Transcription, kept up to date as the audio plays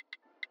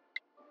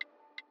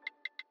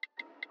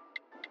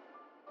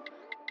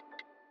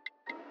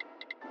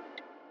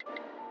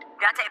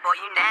Dante, boy,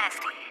 you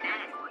nasty.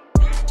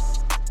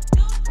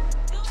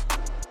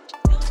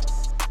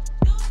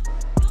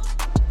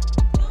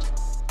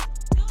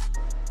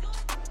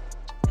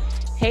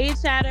 Hey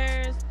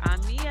chatters,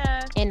 I'm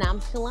Mia. And I'm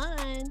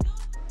Shalon.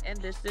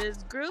 And this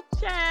is Group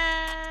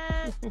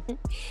Chat.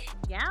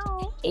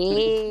 Yow.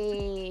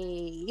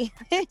 Hey.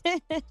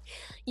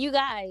 You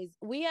guys,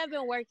 we have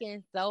been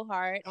working so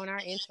hard on our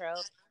intro.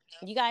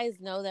 You guys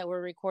know that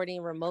we're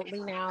recording remotely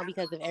now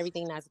because of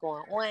everything that's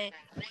going on.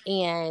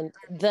 And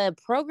the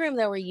program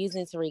that we're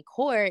using to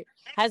record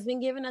has been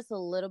giving us a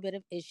little bit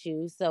of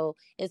issues. So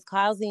it's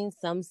causing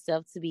some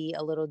stuff to be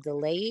a little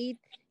delayed.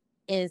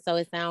 And so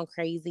it sounds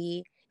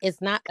crazy. It's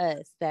not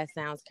us that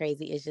sounds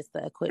crazy. It's just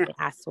the equipment,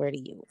 I swear to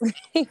you.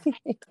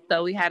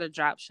 So we had to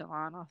drop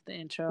Shalon off the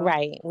intro.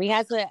 Right.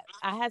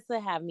 I had to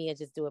have Mia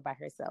just do it by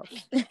herself.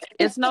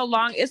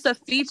 It's a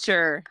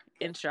feature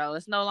intro.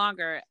 It's no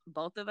longer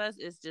both of us.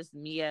 It's just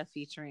Mia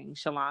featuring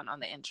Shalon on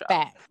the intro.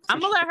 Facts. I'm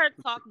going to let her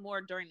talk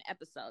more during the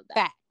episode.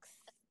 Though.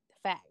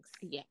 Facts.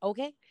 Yeah.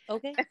 Okay. I'm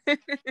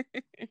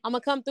going to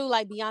come through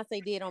like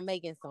Beyonce did on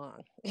Megan's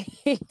song.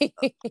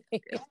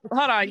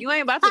 Hold on. You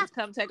ain't about to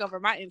come take over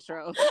my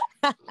intro.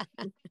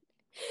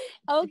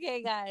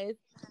 Okay, guys.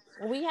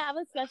 We have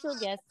a special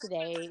guest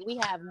today. We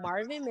have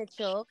Marvin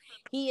Mitchell.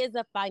 He is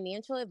a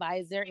financial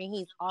advisor and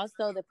he's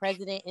also the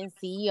president and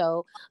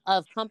CEO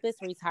of Compass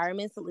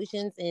Retirement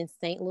Solutions in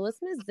St. Louis,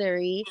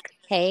 Missouri.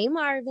 Hey,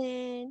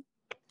 Marvin.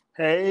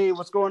 Hey,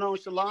 what's going on,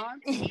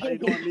 Shalon? How you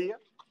doing, Mia?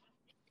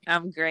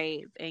 I'm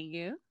great. And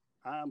you?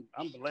 I'm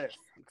blessed.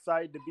 I'm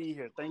excited to be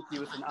here. Thank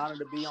you. It's an honor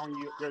to be on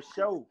your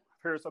show.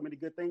 I've heard so many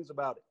good things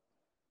about it.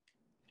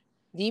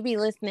 Do you be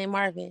listening,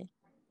 Marvin?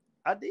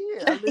 I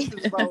did. I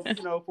listened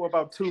for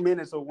about 2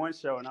 minutes of one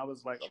show, and I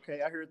was like,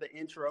 okay, I heard the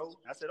intro.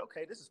 I said,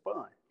 okay, this is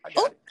fun. I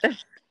got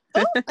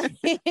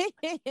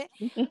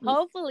it.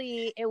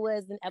 Hopefully, it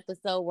was an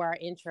episode where our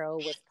intro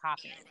was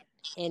popping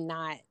and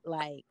not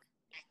like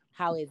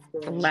how it's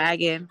been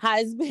lagging. How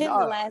it's been the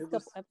last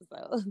couple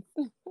episodes.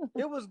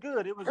 It was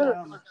good. It was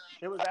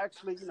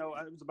actually, it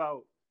was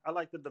about. I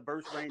like the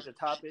diverse range of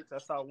topics. I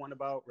saw one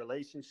about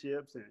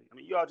relationships, and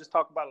you all just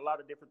talk about a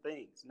lot of different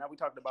things. Now we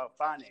talked about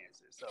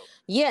finances, so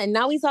yeah.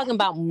 Now we talking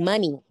about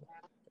money.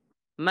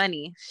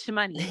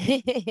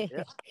 Shmoney.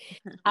 Yeah.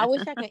 I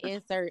wish I could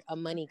insert a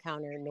money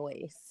counter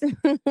noise.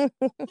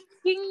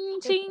 Ching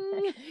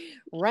ching.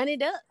 Run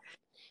it up.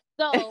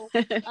 So,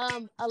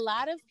 a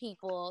lot of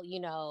people,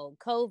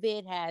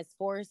 COVID has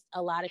forced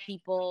a lot of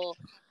people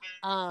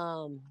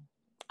out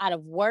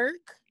of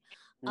work.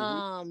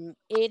 Mm-hmm.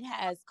 It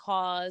has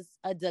caused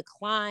a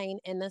decline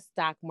in the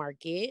stock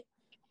market.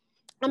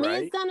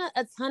 Right. It's done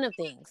a ton of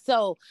things.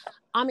 So,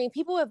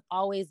 people have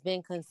always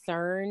been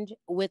concerned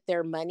with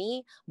their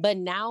money, but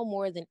now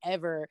more than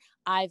ever,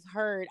 I've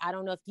heard, I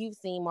don't know if you've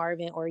seen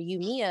Marvin or you,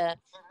 Mia,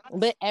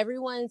 but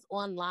everyone's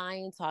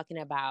online talking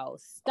about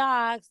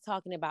stocks,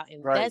 talking about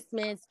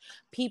investments.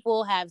 Right.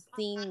 People have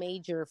seen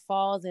major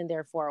falls in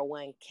their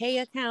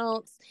 401k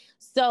accounts.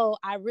 So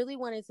I really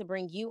wanted to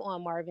bring you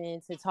on,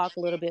 Marvin, to talk a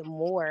little bit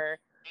more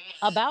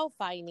about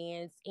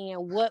finance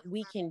and what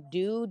we can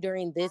do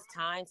during this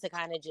time to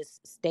kind of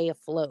just stay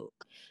afloat.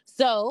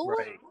 So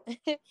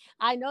right.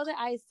 I know that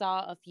I saw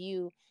a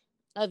few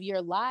of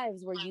your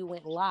lives where you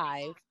went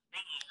live.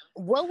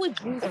 What would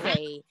you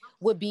say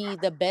would be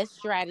the best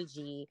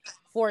strategy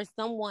for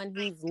someone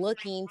who's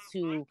looking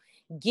to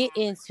get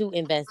into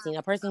investing,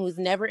 a person who's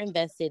never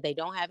invested, they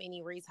don't have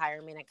any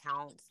retirement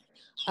accounts?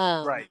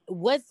 Right.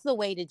 What's the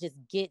way to just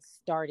get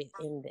started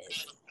in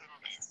this?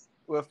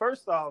 Well,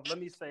 first off, let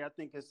me say I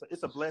think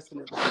it's a blessing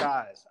in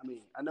disguise.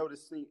 I know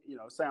this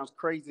sounds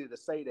crazy to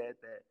say that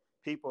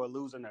people are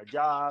losing their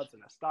jobs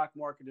and the stock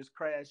market is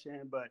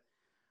crashing, but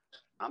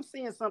I'm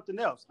seeing something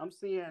else. I'm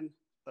seeing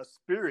a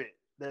spirit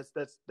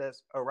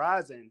that's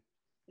arising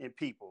in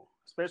people,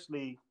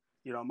 especially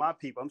my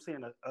people. I'm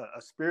seeing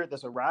a spirit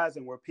that's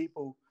arising where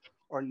people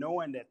are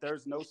knowing that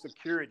there's no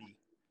security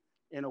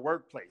in a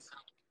workplace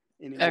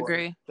anymore.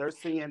 Agree. They're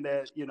seeing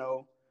that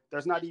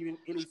there's not even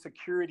any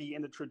security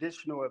in the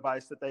traditional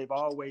advice that they've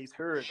always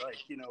heard, like,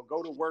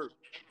 go to work,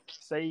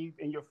 save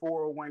in your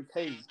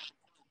 401k,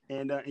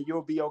 and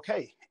you'll be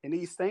okay. And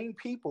these same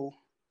people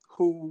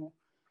who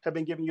have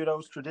been giving you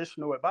those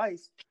traditional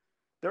advice,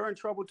 they're in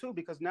trouble too,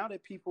 because now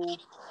that people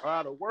are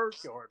out of work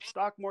or the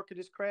stock market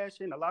is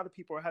crashing, a lot of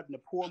people are having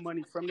to pour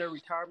money from their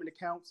retirement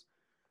accounts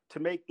to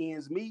make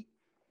ends meet.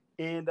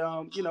 And,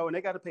 and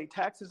they got to pay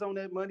taxes on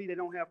that money. They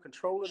don't have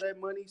control of that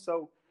money.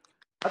 So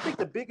I think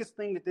the biggest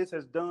thing that this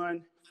has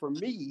done for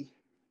me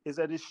is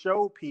that it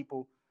showed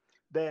people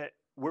that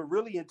we're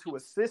really into a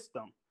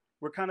system.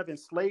 We're kind of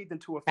enslaved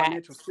into a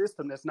financial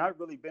system that's not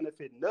really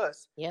benefiting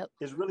us. Yep.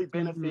 It's really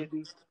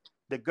benefiting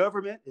the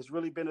government. It's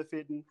really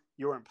benefiting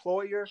your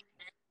employer,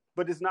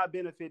 but it's not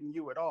benefiting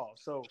you at all.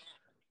 So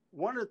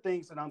one of the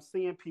things that I'm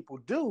seeing people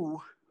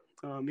do,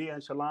 Mia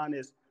and Shalon,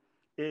 is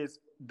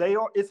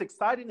it's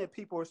exciting that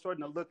people are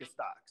starting to look at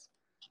stocks,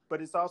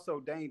 but it's also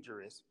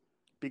dangerous.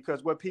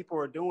 Because what people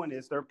are doing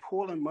is they're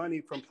pulling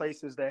money from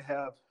places that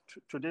have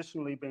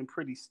traditionally been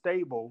pretty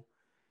stable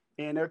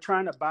and they're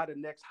trying to buy the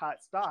next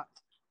hot stock,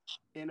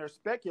 and they're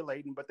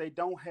speculating, but they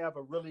don't have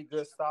a really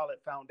good solid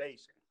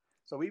foundation.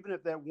 So even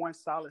if that one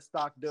solid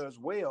stock does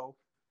well,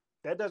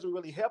 that doesn't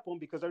really help them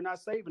because they're not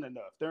saving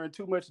enough. They're in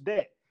too much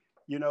debt.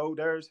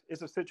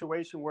 It's a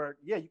situation where,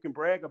 yeah, you can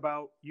brag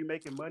about you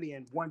making money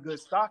in one good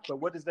stock, but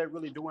what is that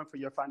really doing for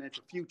your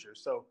financial future?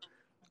 So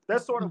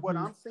that's sort of what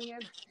I'm seeing.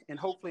 And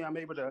hopefully I'm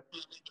able to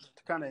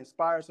kind of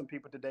inspire some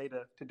people today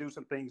to do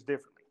some things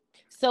differently.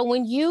 So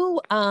when you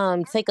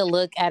take a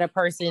look at a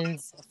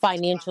person's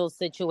financial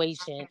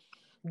situation,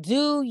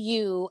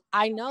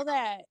 I know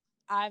that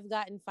I've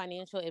gotten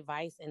financial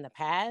advice in the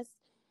past,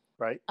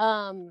 Right.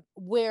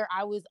 where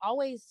I was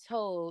always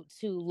told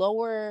to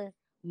lower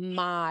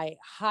my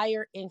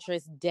higher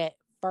interest debt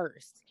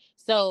first.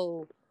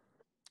 So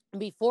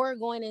before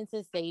going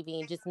into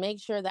saving, just make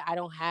sure that I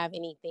don't have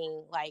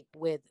anything like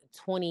with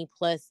 20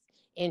 plus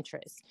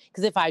interest.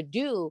 Because if I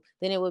do,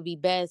 then it would be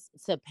best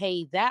to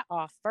pay that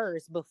off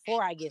first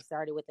before I get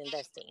started with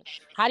investing.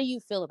 How do you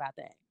feel about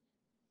that?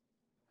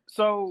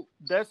 So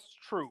that's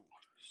true.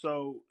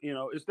 So,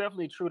 it's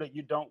definitely true that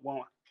you don't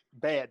want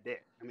bad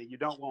debt. I mean, you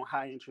don't want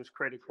high interest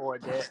credit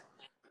card debt.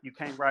 You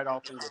can't write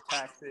off on your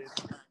taxes.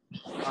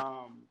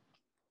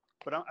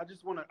 But I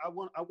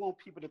want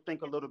people to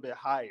think a little bit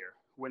higher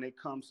when it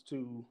comes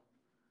to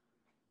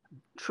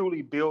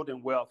truly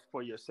building wealth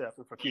for yourself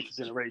and for future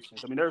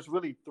generations. I mean, there's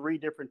really three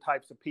different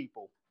types of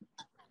people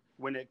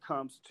when it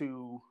comes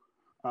to,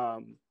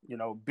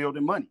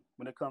 building money,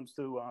 when it comes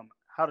to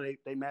how do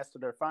they master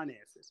their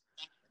finances.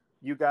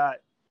 You got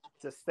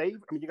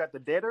you got the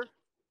debtor,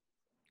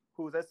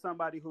 that's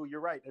somebody who, you're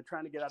right, they're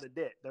trying to get out of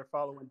debt. They're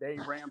following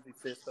Dave Ramsey's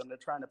system. They're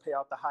trying to pay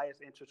out the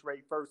highest interest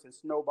rate first and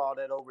snowball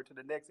that over to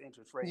the next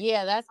interest rate.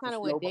 Yeah, that's kind of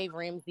what Dave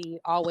Ramsey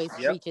always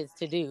preaches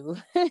to do.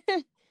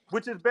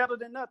 Which is better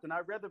than nothing.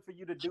 I'd rather for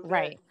you to do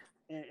that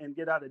and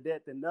get out of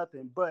debt than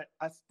nothing. But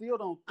I still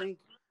don't think,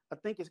 I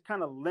think it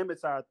kind of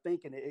limits our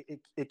thinking.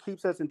 It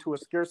keeps us into a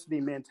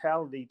scarcity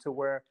mentality to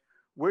where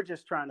we're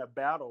just trying to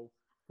battle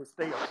to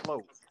stay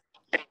afloat.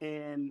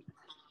 And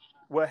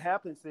what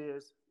happens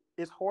is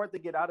it's hard to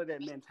get out of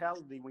that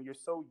mentality when you're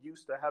so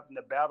used to having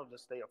to battle to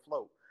stay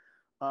afloat.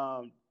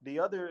 The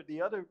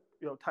other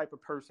type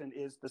of person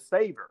is the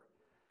saver.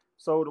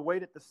 So the way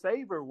that the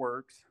saver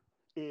works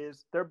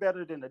is they're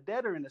better than the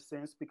debtor in a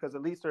sense, because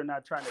at least they're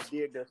not trying to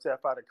dig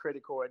themselves out of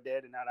credit card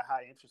debt and out of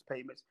high interest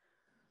payments.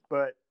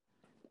 But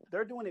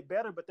they're doing it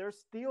better, but they're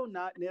still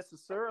not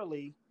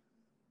necessarily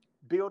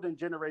building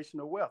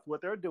generational wealth.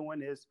 What they're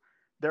doing is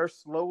they're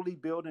slowly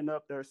building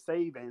up their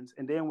savings.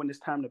 And then when it's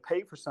time to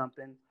pay for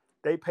something,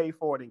 they pay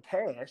for it in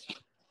cash.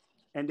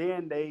 And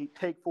then they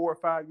take 4 or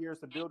 5 years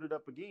to build it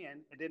up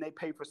again. And then they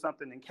pay for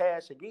something in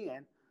cash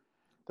again.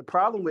 The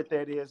problem with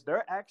that is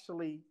they're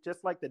actually,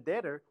 just like the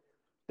debtor,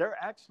 they're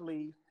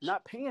actually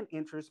not paying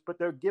interest, but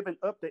they're giving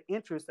up the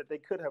interest that they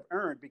could have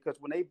earned, because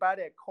when they buy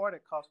that car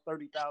that costs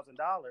 $30,000,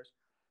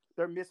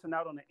 they're missing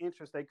out on the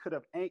interest they could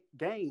have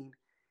gained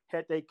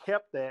had they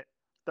kept that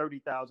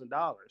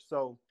 $30,000.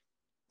 So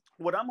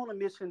what I'm on a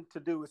mission to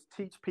do is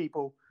teach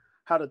people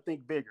how to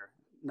think bigger,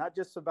 not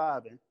just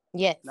surviving,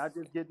 not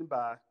just getting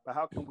by, but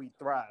how can we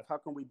thrive? How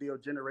can we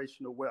build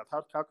generational wealth?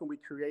 How can we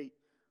create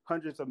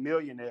hundreds of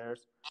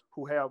millionaires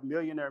who have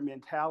millionaire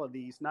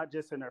mentalities, not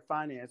just in their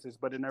finances,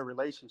 but in their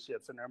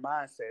relationships and their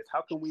mindsets?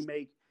 How can we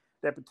make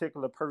that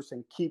particular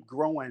person keep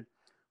growing,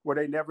 where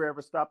they never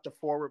ever stop the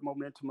forward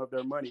momentum of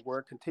their money, where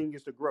it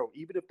continues to grow?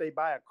 Even if they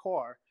buy a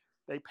car,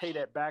 they pay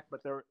that back,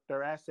 but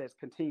their assets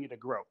continue to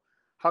grow.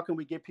 How can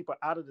we get people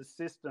out of the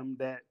system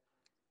that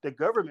the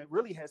government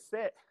really has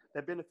set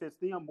that benefits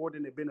them more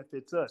than it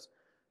benefits us,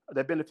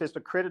 that benefits the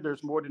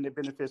creditors more than it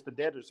benefits the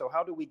debtors? So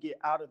how do we get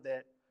out of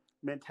that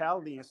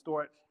mentality and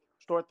start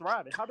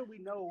thriving? How do we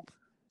know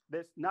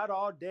that not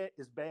all debt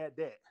is bad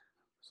debt?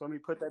 So let me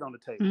put that on the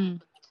table.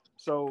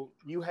 So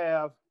you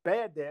have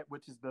bad debt,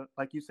 which is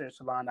like you said,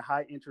 Shalon, the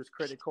high interest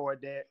credit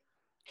card debt.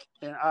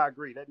 And I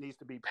agree, that needs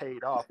to be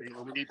paid off, and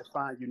we need to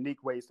find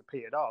unique ways to pay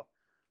it off.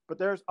 But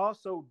there's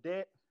also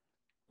debt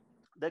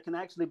that can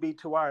actually be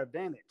to our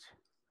advantage.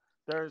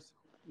 There's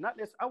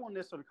I won't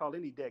necessarily call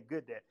any debt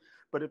good debt,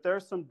 but if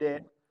there's some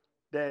debt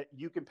that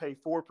you can pay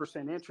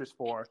 4% interest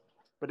for,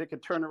 but it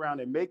could turn around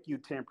and make you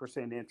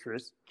 10%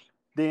 interest,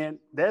 then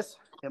that's,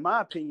 in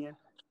my opinion.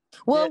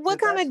 Well, what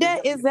kind of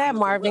debt is that,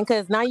 Marvin?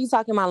 Because now you're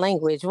talking my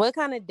language. What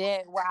kind of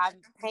debt where I'm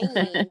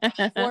paying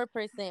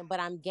 4%, but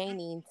I'm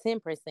gaining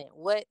 10%?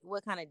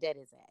 What kind of debt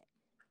is that?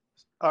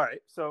 All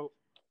right. So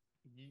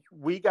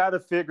we got to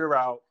figure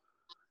out,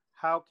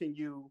 how can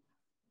you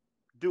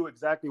do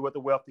exactly what the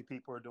wealthy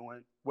people are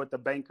doing, what the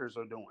bankers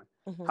are doing?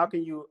 Mm-hmm. How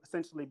can you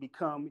essentially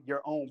become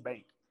your own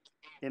bank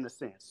in a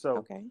sense?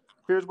 So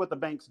Here's what the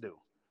banks do.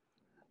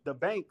 The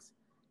banks,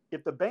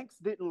 if the banks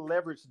didn't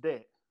leverage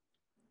debt,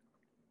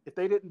 if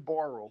they didn't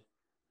borrow,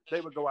 they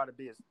would go out of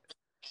business.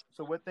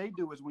 So what they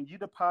do is when you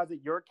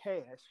deposit your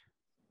cash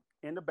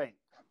in the bank,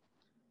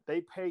 they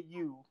pay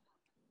you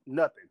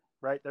nothing,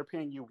 right? They're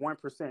paying you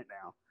 1%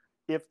 now,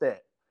 if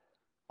that,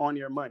 on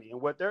your money. And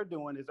what they're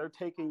doing is they're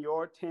taking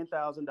your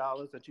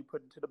 $10,000 that you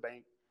put into the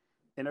bank,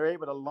 and they're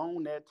able to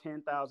loan that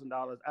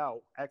 $10,000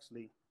 out.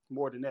 Actually,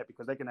 more than that,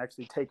 because they can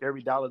actually take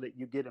every dollar that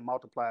you get and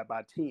multiply it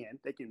by 10.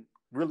 They can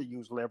really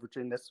use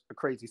leveraging. That's a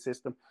crazy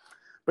system.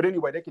 But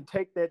anyway, they can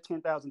take that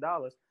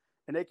 $10,000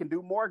 and they can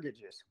do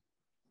mortgages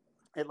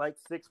at like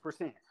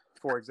 6%,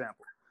 for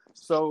example.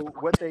 So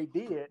what they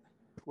did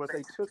was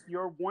they took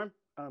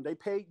they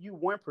paid you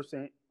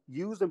 1%,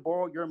 used and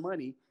borrowed your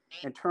money,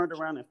 and turned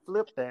around and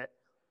flipped that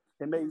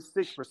and made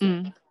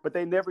 6%. But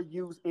they never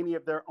used any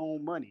of their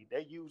own money.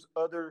 They used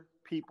other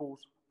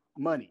people's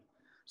money.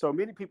 So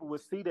many people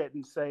would see that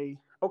and say,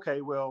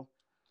 okay, well,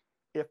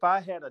 if I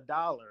had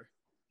 $1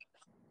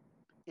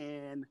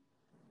 and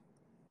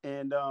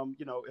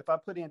if I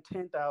put in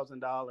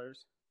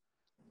 $10,000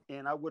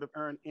 and I would have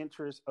earned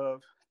interest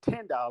of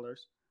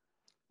 $10,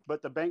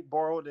 but the bank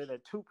borrowed it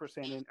at 2%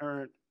 and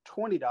earned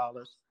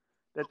 $20,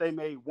 that they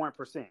made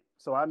 1%.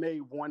 So I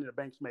made 1 and the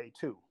banks made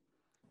 2.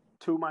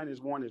 2 minus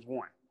 1 is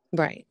 1.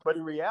 Right. But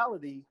in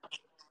reality,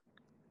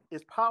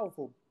 it's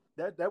powerful.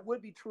 That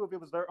would be true if it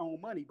was their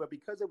own money, but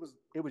because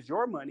it was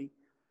your money,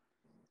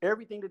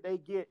 everything that they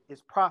get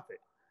is profit.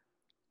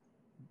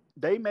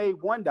 They made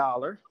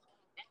 $1,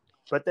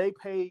 but they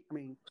gave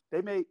you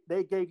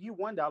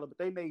 $1, but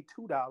they made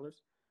 $2.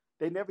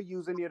 They never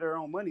used any of their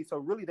own money, so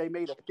really they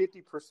made a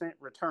 50%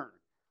 return.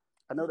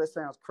 I know that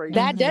sounds crazy.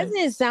 That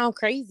doesn't sound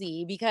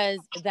crazy, because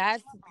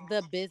that's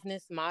the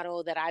business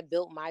model that I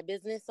built my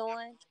business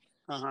on.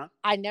 Uh-huh.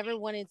 I never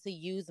wanted to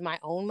use my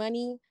own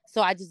money,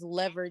 so I just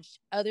leveraged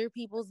other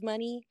people's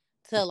money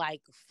to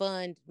like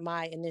fund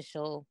my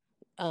initial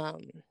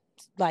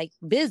like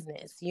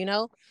business, you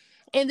know?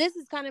 And this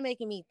is kind of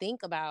making me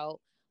think about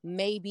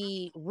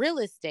maybe real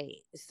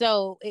estate.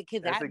 So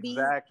because That's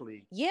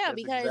exactly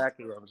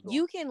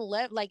you can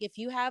like if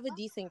you have a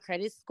decent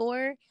credit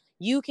score,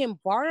 you can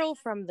borrow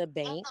from the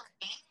bank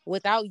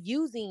without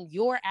using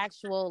your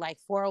actual like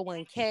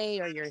 401k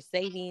or your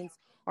savings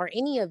or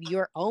any of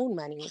your own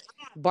money.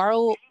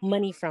 Borrow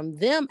money from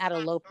them at a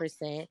low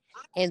percent,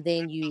 and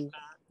then you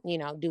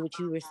do what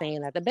you were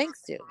saying that the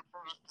banks do.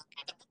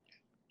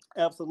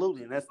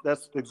 Absolutely, and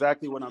that's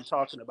exactly what I'm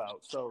talking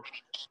about. So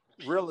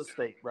real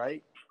estate,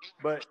 right?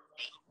 But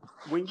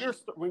when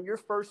you're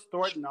first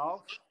starting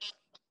off,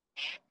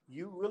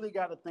 you really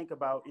got to think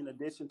about, in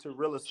addition to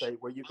real estate,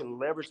 where you can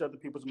leverage other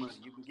people's money,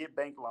 you can get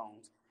bank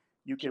loans,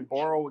 you can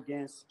borrow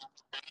against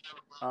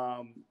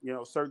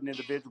certain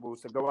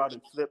individuals to go out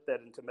and flip that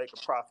and to make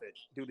a profit,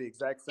 do the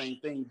exact same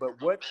thing. But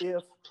what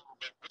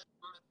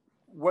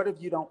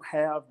if you don't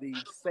have the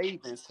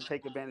savings to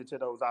take advantage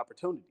of those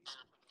opportunities?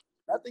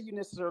 Not that you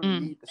necessarily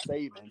need the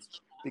savings,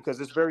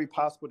 because it's very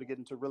possible to get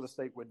into real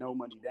estate with no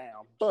money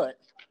down. But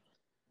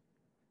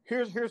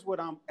here's what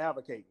I'm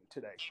advocating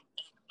today.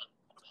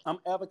 I'm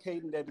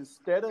advocating that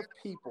instead of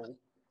people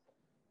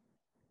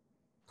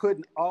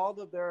putting all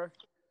of their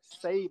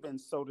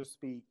savings, so to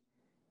speak,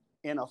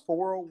 in a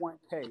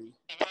 401k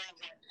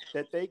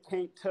that they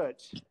can't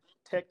touch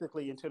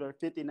technically until they're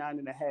 59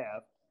 and a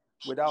half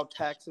without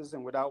taxes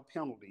and without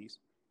penalties.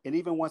 And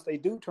even once they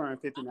do turn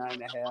 59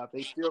 and a half,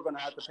 they're still going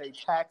to have to pay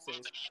taxes,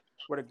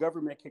 where the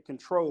government can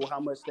control how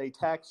much they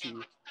tax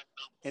you.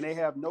 And they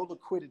have no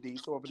liquidity.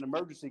 So if an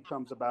emergency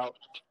comes about,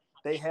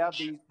 they have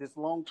this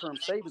long-term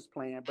savings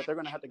plan, but they're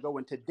going to have to go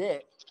into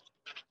debt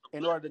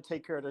in order to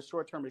take care of their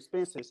short-term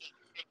expenses.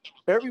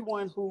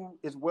 Everyone who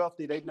is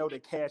wealthy, they know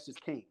that cash is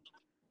king.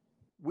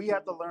 We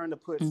have to learn to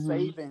put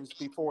savings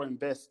before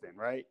investing,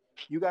 right?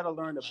 You got to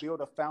learn to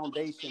build a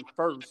foundation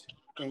first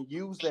and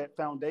use that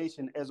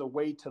foundation as a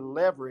way to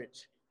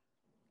leverage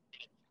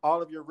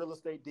all of your real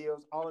estate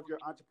deals, all of your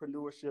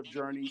entrepreneurship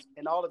journeys,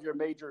 and all of your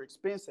major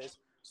expenses,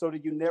 so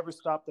that you never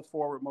stop the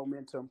forward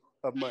momentum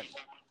of money.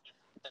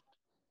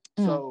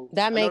 So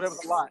that makes that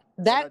was a lot.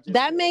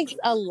 That makes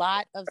a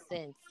lot of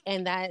sense,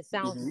 and that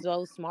sounds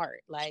so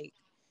smart. Like,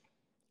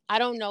 I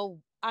don't know.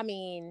 I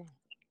mean,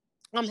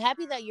 I'm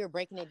happy that you're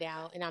breaking it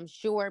down, and I'm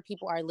sure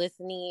people are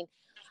listening,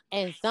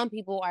 and some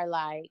people are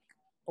like,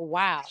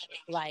 wow,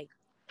 like,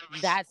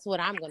 that's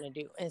what I'm going to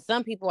do. And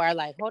some people are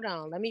like, hold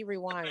on, let me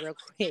rewind real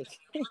quick.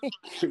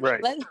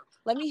 Right.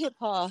 Let me hit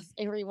pause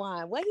and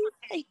rewind. What do you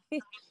say?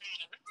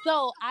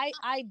 So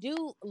I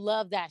do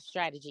love that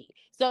strategy.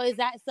 So is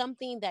that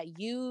something that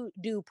you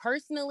do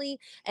personally?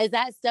 Is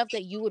that stuff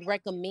that you would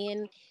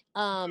recommend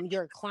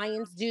your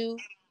clients do?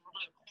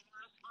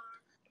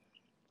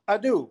 I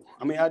do.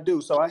 I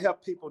do. So I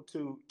help people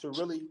to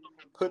really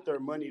put their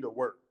money to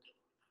work.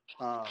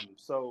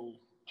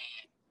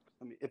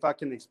 If I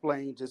can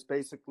explain just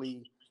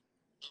basically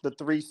the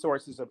 3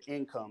 sources of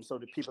income, so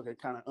that people can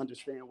kind of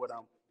understand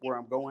where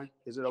I'm going.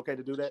 Is it okay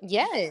to do that?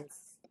 Yes.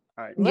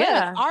 All right. Look,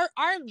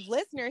 our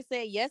listeners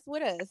said yes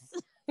with us.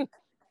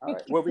 All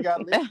right. Well, we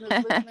got listeners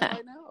listening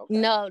right now? Okay.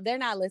 No, they're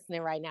not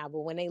listening right now, but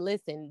when they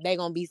listen, they're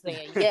going to be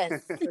saying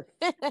yes.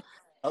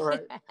 All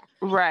right.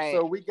 Right.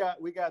 So we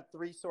got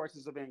 3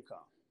 sources of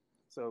income.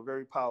 So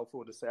very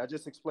powerful to say. I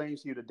just explained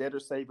to you the debtor,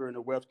 saver, and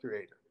the wealth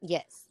creator.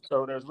 Yes.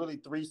 So there's really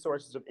 3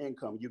 sources of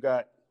income. You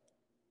got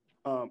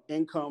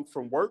income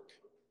from work.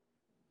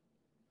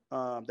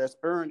 That's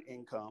earned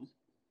income.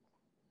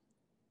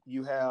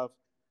 You have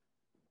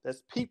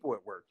That's people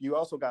at work. You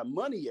also got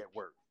money at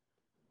work.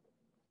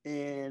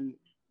 And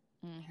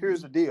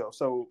here's the Mm-hmm. deal.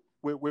 So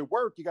with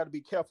work, you got to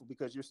be careful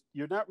because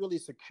you're not really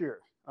secure.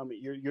 I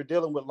mean, you're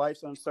dealing with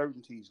life's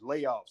uncertainties,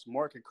 layoffs,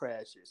 market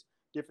crashes,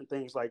 different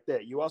things like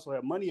that. You also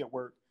have money at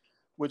work,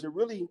 which are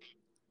really,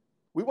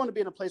 we want to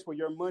be in a place where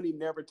your money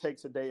never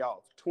takes a day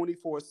off,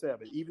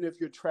 24/7. Even if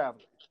you're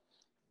traveling,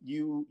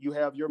 you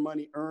have your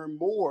money earn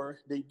more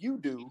than you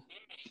do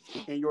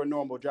in your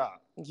normal job.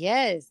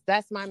 Yes,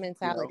 that's my You know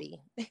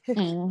mentality.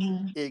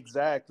 Mm-hmm.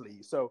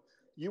 exactly. So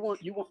you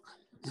want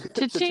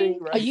cha-ching, Cha-ching.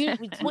 Are right? you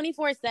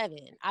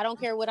 24/7? I don't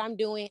care what I'm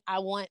doing. I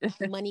want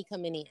money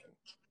coming in.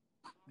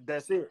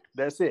 That's it.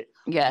 That's it.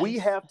 We Yes.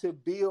 have to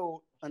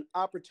build an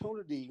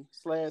opportunity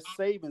slash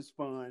savings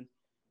fund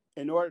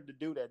in order to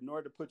do that, in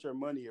order to put your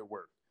money at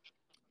work.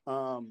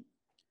 Um,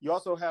 you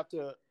also have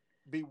to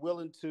be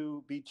willing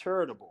to be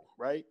charitable,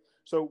 right?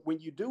 So when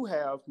you do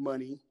have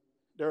money,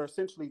 there are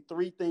essentially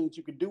three things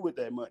you can do with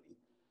that money.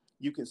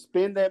 You can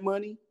spend that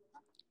money,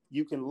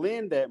 you can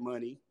lend that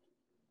money,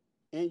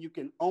 and you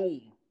can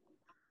own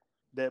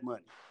that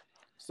money.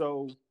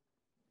 So,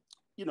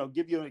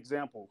 give you an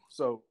example.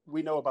 So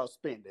we know about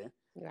spending,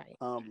 Right.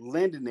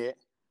 lending it.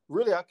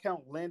 Really, I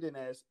count lending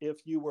as if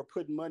you were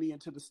putting money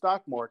into the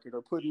stock market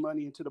or putting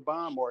money into the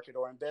bond market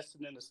or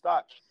investing in the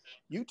stock.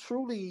 You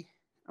truly,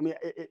 I mean,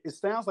 it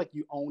sounds like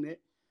you own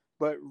it,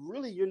 but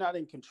really you're not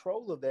in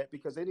control of that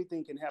because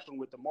anything can happen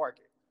with the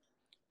market.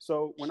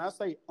 So when I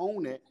say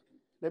own it,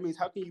 that means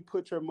how can you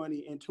put your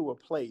money into a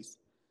place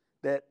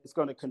that is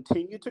going to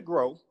continue to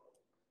grow,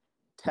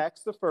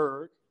 tax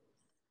deferred.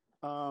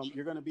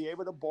 You're going to be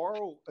able to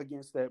borrow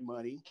against that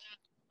money.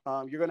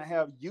 You're going to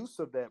have use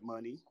of that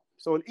money.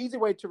 So an easy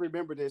way to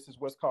remember this is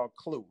what's called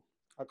CLUE.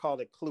 I call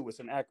it CLUE. It's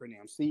an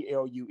acronym,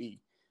 CLUE.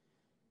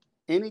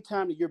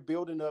 Anytime that you're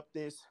building up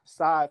this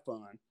side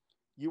fund,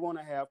 you want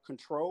to have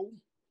control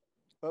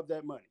of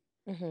that money.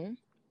 Mm-hmm.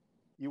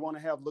 You want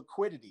to have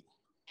liquidity.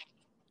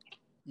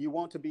 You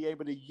want to be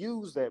able to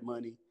use that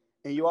money.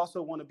 And you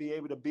also want to be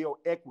able to build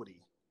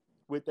equity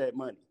with that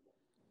money.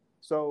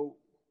 So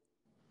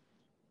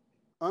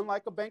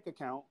unlike a bank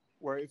account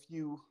where if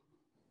you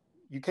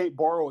can't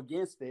borrow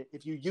against it,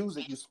 if you use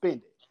it, you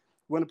spend it.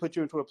 We want to put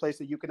you into a place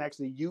that you can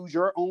actually use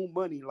your own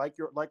money like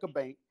a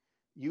bank,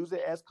 use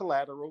it as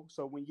collateral.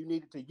 So when you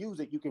needed to use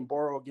it, you can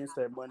borrow against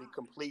that money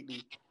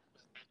completely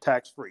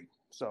tax free.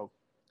 So,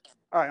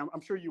 all right,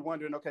 I'm sure you're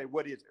wondering, okay,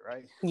 what is it,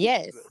 right?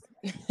 Yes.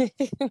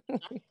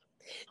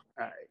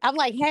 All right. I'm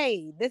like,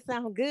 hey, this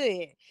sounds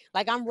good.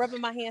 Like I'm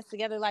rubbing my hands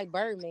together like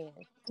Birdman.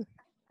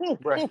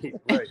 Right,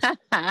 right,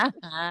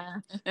 Oh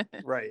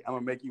right. I'm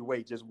gonna make you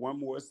wait just one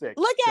more second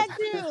Look because at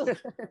you.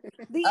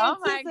 The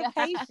my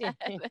anticipation.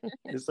 God.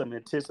 there's some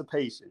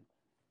anticipation.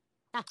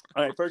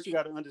 All right, first you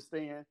got to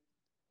understand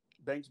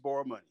banks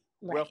borrow money.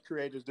 Right. Wealth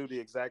creators do the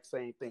exact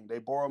same thing. They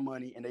borrow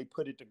money and they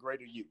put it to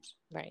greater use.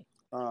 Right.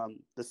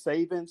 The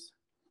savings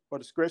or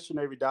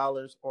discretionary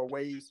dollars or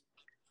ways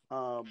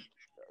um,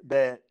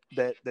 that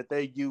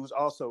they use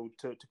also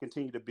to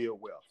continue to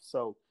build wealth.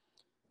 So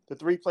the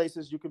three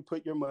places you can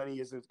put your money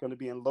is it's going to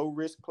be in low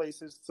risk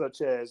places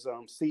such as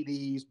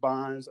CDs,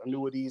 bonds,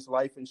 annuities,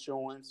 life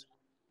insurance.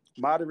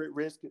 Moderate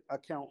risk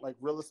account like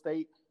real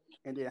estate,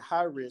 and then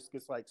high risk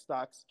is like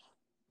stocks,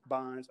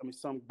 bonds. I mean,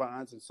 some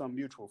bonds and some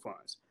mutual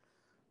funds.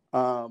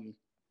 Um,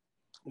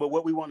 but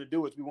what we want to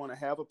do is we want to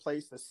have a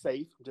place that's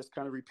safe. I'm just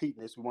kind of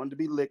repeating this. We want it to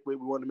be liquid.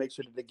 We want to make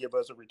sure that they give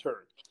us a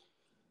return.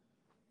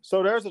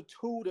 So there's a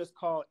tool that's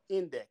called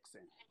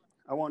indexing.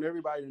 I want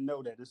everybody to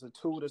know that there's a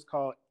tool that's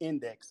called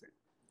indexing.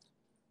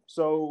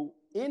 So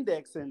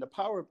indexing, the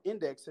power of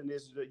indexing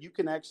is that you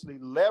can actually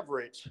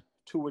leverage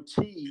to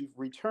achieve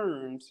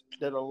returns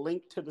that are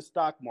linked to the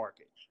stock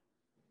market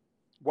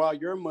while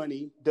your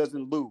money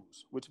doesn't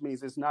lose, which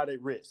means it's not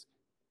at risk.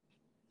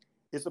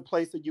 It's a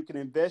place that you can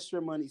invest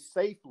your money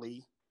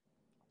safely,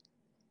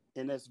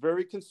 and that's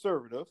very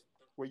conservative,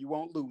 where you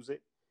won't lose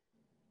it.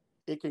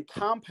 It can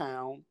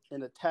compound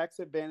in a tax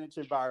advantage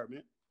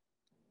environment.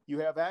 You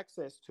have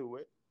access to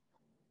it.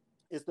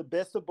 It's the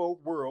best of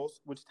both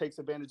worlds, which takes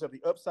advantage of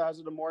the upsides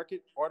of the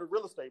market or the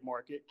real estate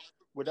market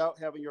without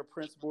having your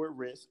principal at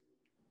risk.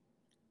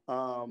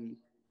 Um,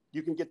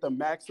 you can get the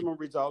maximum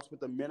results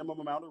with the minimum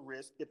amount of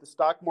risk. If the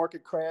stock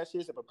market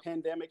crashes, if a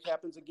pandemic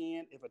happens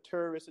again, if a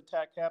terrorist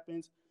attack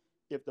happens,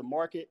 if the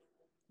market,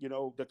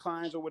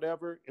 declines or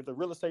whatever, if the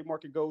real estate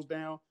market goes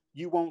down,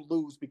 you won't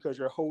lose because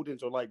your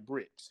holdings are like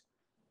bricks.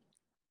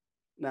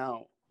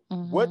 Now,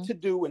 what Mm-hmm. to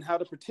do and how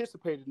to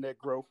participate in that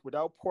growth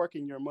without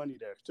parking your money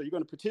there. So you're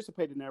going to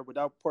participate in there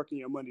without parking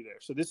your money there.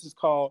 So this is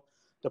called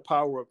the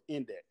power of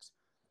index.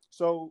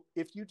 So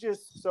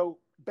so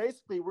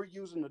basically we're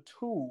using a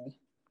tool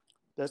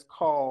that's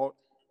called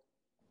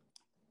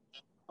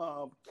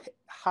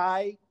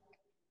high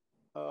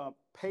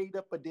paid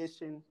up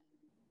edition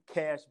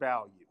cash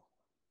value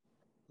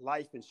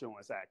life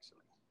insurance, actually.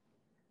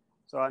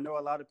 So I know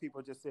a lot of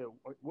people just say,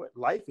 "What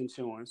life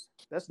insurance?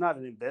 That's not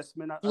an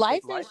investment." I think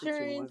Life life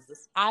insurance.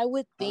 insurance, I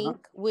would Uh-huh.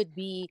 think, would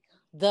be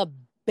the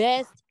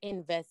best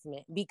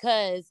investment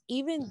because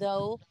even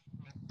though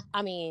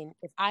I mean,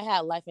 if I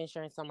had life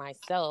insurance on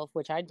myself,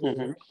 which I do,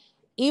 Mm-hmm.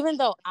 even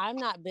though I'm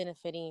not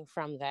benefiting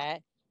from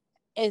that,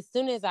 as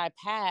soon as I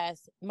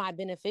pass, my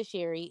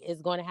beneficiary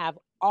is going to have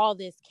all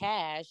this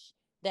cash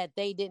that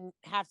they didn't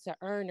have to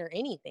earn or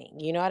anything.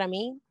 You know what I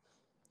mean?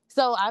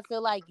 So I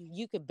feel like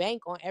you could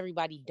bank on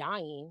everybody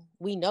dying.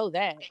 We know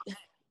that.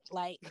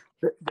 Like,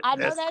 I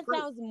know That's that true.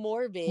 sounds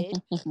morbid,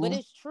 but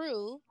it's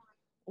true.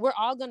 We're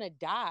all going to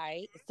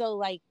die. So,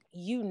 like,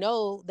 you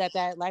know that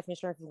life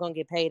insurance is going to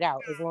get paid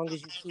out as long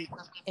as you keep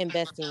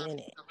investing in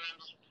it.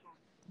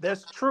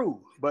 That's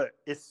true, but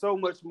it's so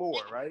much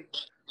more, right?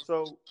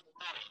 So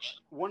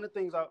one of the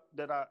things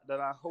that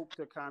I hope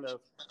to kind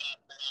of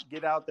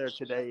get out there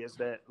today is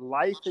that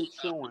life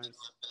insurance,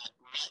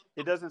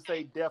 it doesn't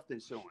say death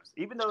insurance,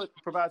 even though it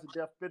provides a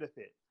death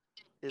benefit.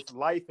 It's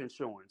life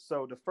insurance.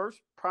 So the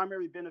first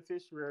primary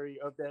beneficiary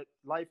of that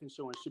life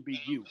insurance should be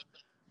you,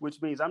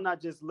 which means I'm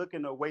not just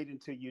looking to wait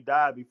until you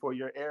die before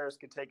your heirs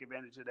can take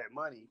advantage of that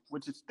money,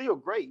 which is still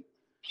great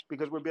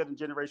because we're building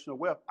generational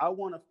wealth. I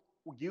want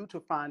you to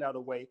find out a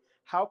way,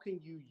 how can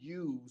you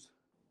use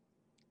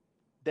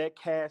that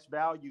cash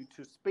value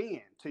to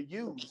spend, to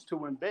use,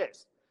 to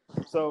invest?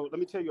 So let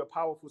me tell you a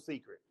powerful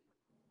secret.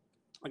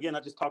 Again, I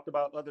just talked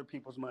about other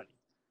people's money.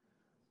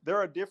 There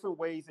are different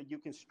ways that you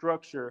can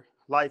structure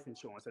life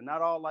insurance, and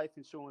not all life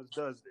insurance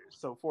does this.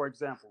 So, for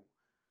example,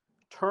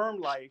 term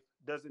life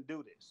doesn't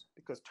do this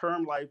because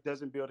term life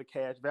doesn't build a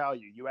cash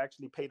value. You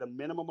actually pay the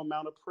minimum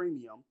amount of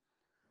premium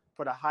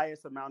for the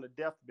highest amount of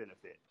death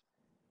benefit.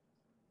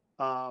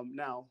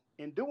 Now,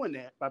 in doing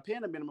that, by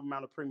paying a minimum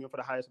amount of premium for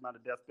the highest amount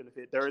of death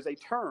benefit, there is a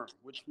term,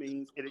 which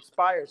means it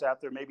expires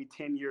after maybe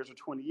 10 years or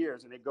 20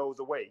 years and it goes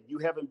away. You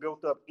haven't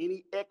built up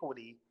any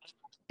equity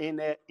in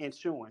that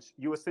insurance.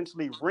 You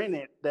essentially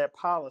rented that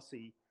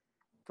policy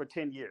for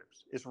 10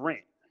 years. It's rent.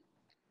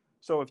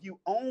 So if you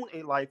own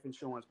a life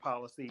insurance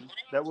policy,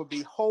 that would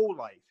be whole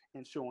life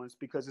insurance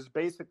because it's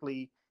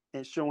basically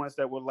insurance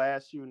that will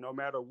last you no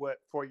matter what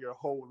for your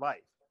whole life.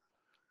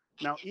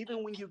 Now,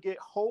 even when you get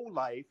whole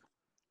life,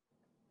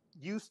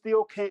 you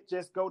still can't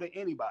just go to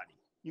anybody.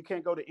 You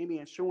can't go to any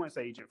insurance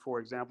agent, for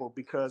example,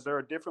 because there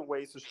are different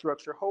ways to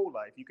structure whole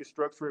life. You can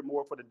structure it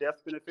more for the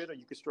death benefit, or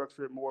you can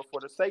structure it more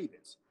for the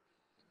savings.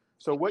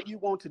 So what you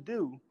want to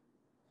do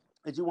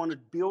is you want to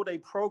build a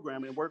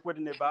program and work with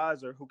an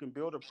advisor who can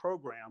build a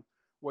program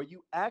where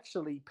you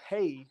actually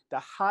pay the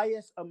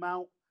highest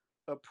amount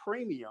of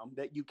premium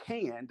that you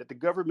can, that the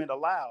government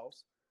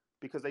allows,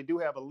 because they do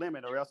have a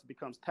limit or else it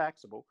becomes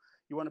taxable.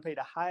 You want to pay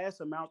the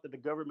highest amount that the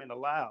government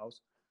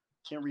allows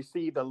and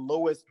receive the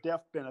lowest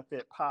death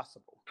benefit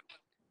possible.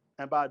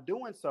 And by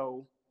doing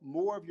so,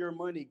 more of your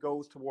money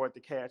goes toward the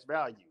cash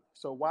value.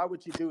 So why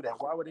would you do that?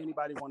 Why would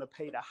anybody want to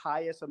pay the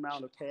highest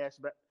amount of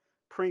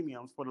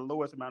premiums for the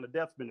lowest amount of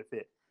death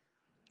benefit?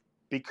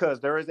 Because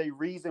there is a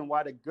reason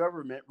why the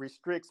government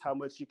restricts how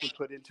much you can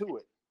put into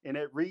it. And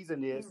that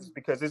reason is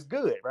because it's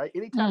good, right?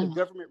 Anytime the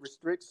government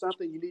restricts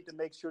something, you need to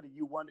make sure that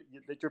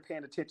that you're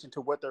paying attention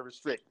to what they're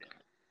restricting.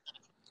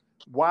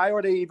 Why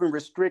are they even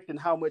restricting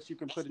how much you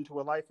can put into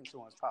a life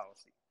insurance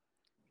policy?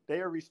 They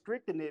are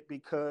restricting it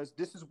because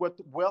this is what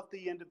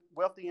wealthy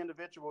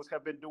individuals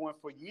have been doing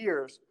for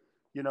years.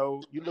 You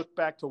know, you look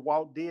back to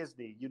Walt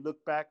Disney. You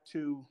look back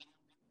to,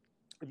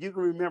 if you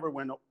can remember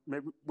when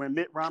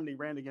Mitt Romney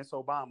ran against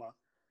Obama,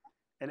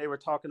 and they were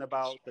talking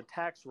about the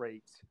tax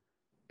rates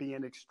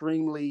being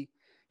extremely,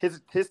 his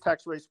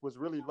tax rate was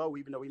really low,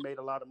 even though he made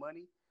a lot of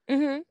money.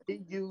 Mm-hmm.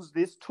 He used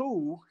this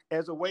tool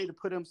as a way to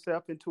put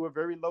himself into a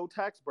very low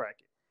tax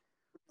bracket.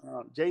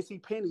 J.C.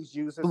 Penney's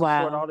used to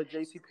support all the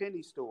J.C.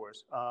 Penney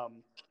stores.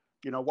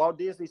 Walt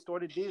Disney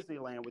started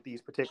Disneyland with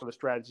these particular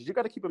strategies. You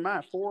got to keep in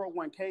mind,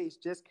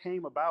 401ks just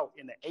came about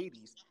in the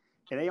 80s,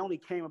 and they only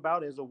came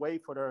about as a way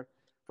for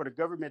the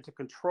government to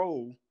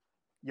control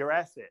your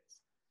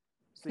assets.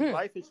 See,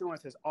 life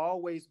insurance has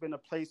always been a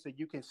place that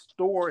you can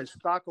store and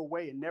stock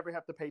away and never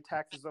have to pay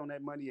taxes on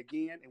that money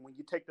again. And when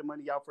you take the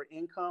money out for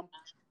income,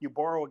 you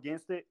borrow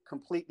against it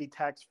completely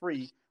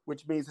tax-free,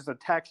 which means it's a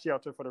tax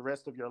shelter for the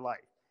rest of your life.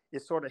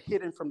 It's sort of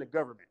hidden from the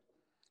government.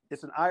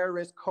 It's an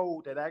IRS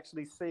code that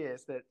actually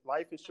says that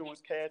life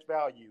insurance cash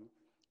value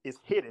is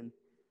hidden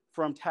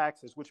from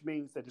taxes, which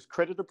means that it's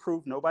credit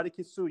approved. Nobody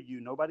can sue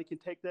you. Nobody can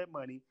take that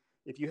money.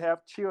 If you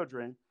have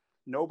children,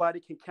 nobody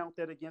can count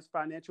that against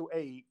financial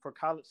aid for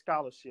college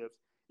scholarships.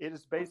 It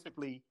is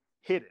basically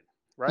hidden,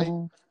 right?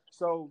 Mm-hmm.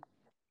 So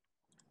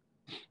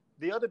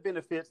the other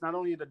benefits, not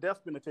only the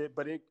death benefit,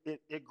 but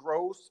it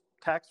grows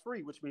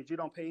tax-free, which means you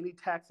don't pay any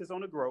taxes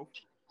on the growth.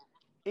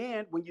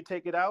 And when you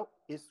take it out,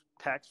 it's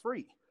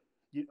tax-free.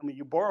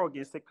 You borrow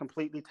against it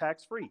completely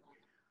tax-free.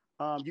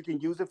 You can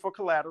use it for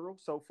collateral.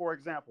 So, for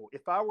example,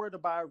 if I were to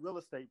buy a real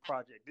estate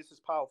project, this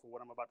is powerful,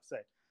 what I'm about to say.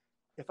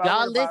 If I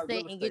y'all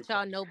listen and get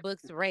y'all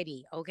notebooks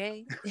ready,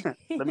 okay?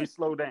 Let me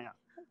slow down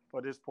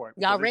for this part.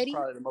 Y'all ready? This is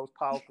probably the most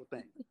powerful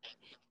thing.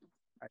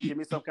 Right, give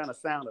me some kind of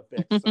sound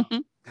effect or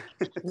something.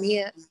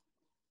 Yeah.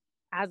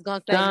 I was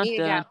going to say,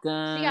 Mia she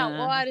got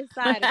all the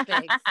side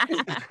effects.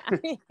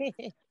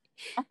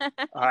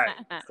 All right.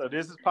 So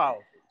this is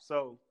powerful.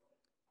 So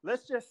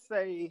let's just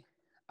say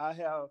I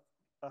have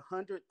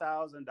 $100,000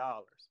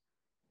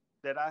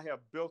 that I have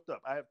built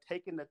up. I have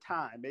taken the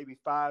time, maybe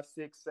 5,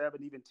 6,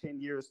 7, even 10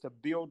 years to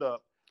build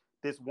up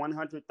this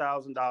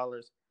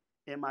 $100,000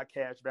 in my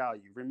cash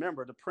value.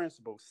 Remember the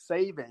principle: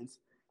 savings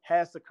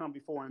has to come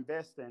before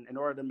investing in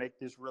order to make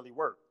this really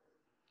work.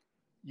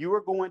 You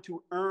are going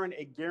to earn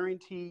a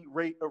guaranteed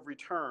rate of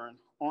return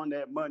on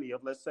that money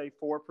of, let's say,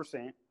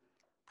 4%.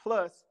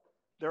 Plus,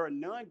 there are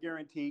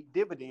non-guaranteed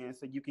dividends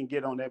that you can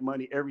get on that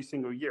money every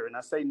single year. And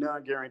I say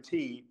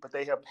non-guaranteed, but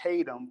they have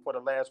paid them for the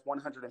last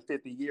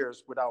 150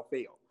 years without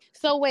fail.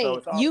 So So wait,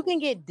 it's you all, can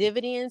get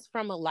dividends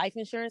from a life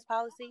insurance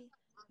policy?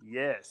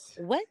 yes.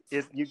 What?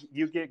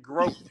 You get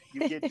growth,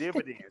 you get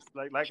dividends.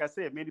 Like I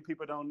said, many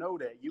people don't know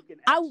that. You can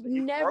I've actually,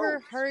 it never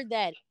grows. heard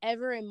that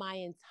ever in my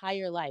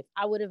entire life.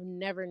 I would have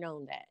never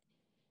known that.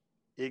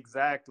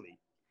 Exactly.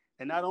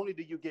 And not only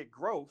do you get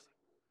growth,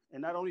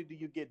 and not only do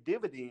you get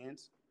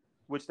dividends,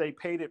 which they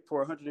paid it for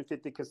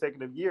 150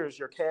 consecutive years,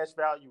 your cash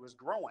value is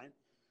growing.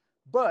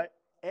 But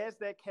as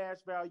that cash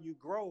value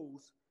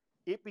grows,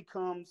 it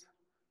becomes,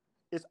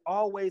 it's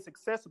always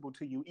accessible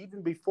to you,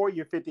 even before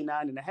you're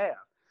 59 and a half.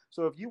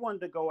 So if you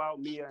wanted to go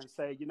out, Mia, and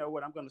say, you know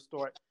what, I'm going to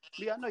start,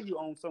 Mia, I know you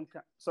own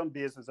some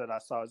business that I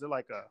saw. Is it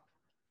like a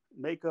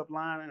makeup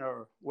line,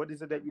 or what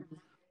is it that you do?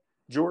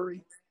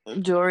 Jewelry?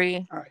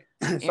 Jewelry, All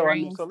right.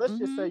 earrings. So let's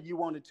just say you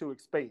wanted to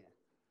expand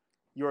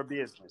your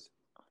business,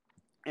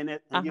 and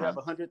you have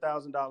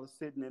 $100,000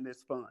 sitting in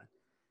this fund,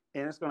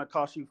 and it's going to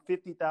cost you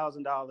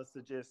 $50,000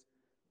 to just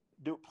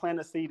plant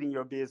a seed in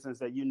your business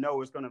that you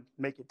know is going to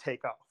make it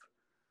take off.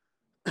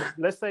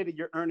 Let's say that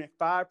you're earning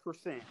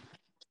 5%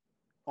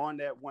 on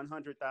that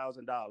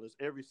 $100,000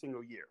 every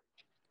single year.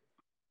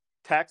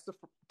 Tax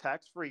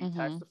free,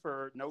 tax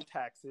deferred, no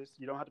taxes.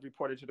 You don't have to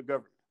report it to the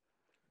government.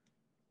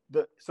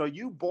 So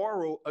you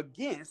borrow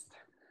against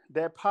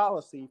that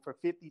policy for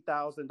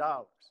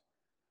 $50,000.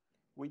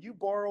 When you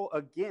borrow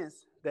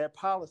against that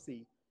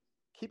policy,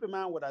 keep in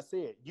mind what I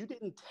said. You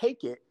didn't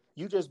take it,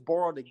 you just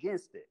borrowed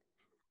against it.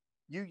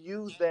 You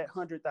used that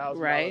 $100,000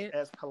 Right.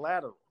 as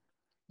collateral.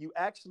 You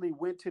actually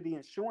went to the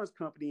insurance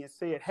company and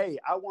said, hey,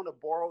 I want to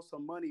borrow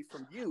some money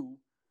from you,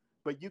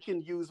 but you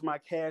can use my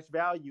cash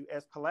value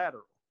as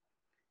collateral.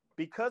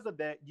 Because of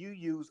that, you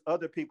use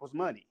other people's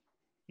money.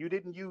 You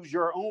didn't use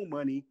your own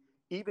money,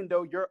 even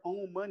though your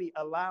own money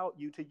allowed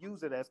you to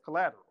use it as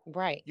collateral.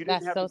 Right. You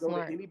didn't That's have so to go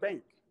smart. to any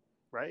bank,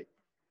 right?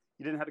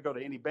 You didn't have to go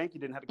to any bank.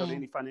 You didn't have to go to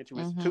any financial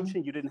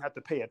institution. You didn't have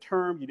to pay a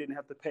term. You didn't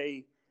have to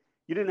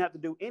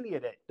do any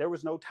of that. There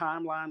was no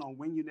timeline on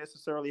when you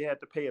necessarily had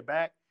to pay it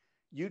back.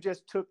 You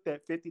just took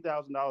that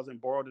 $50,000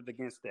 and borrowed it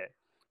against that.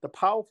 The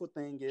powerful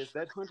thing is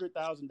that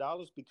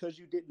 $100,000, because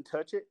you didn't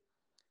touch it,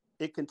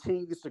 it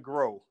continues to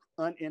grow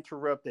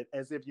uninterrupted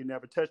as if you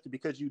never touched it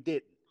because you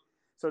didn't.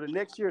 So the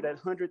next year, that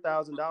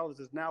 $100,000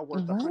 is now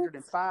worth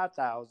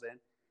 $105,000,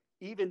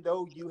 even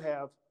though you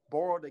have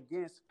borrowed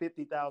against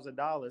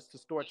 $50,000 to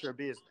start your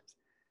business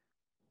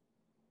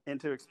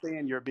and to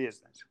expand your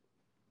business.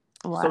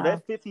 Wow. So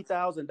that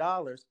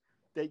 $50,000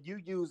 that you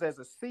use as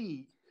a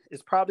seed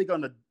is probably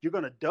you're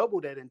gonna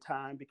double that in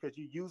time because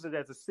you use it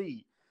as a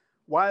seed.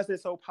 Why is it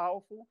so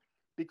powerful?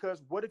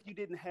 Because what if you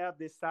didn't have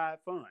this side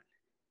fund?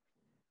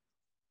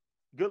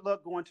 Good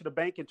luck going to the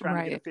bank and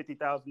trying to get a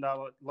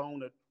 $50,000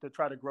 loan to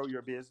try to grow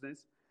your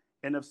business.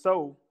 And if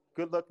so,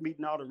 good luck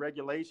meeting all the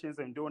regulations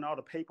and doing all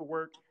the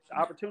paperwork. The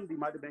opportunity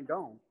might have been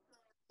gone.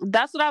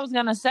 That's what I was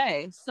gonna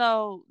say.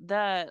 So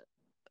the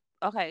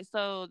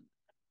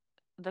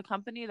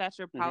company that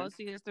your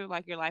policy is through,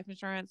 like your life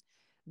insurance,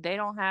 they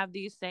don't have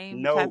these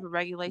same type of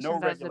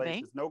regulations as the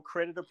bank? No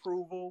credit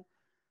approval.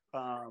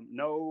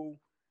 No,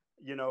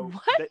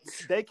 what?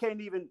 They can't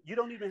even, you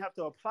don't even have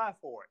to apply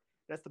for it.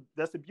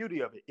 That's the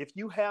beauty of it. If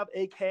you have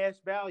a cash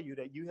value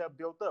that you have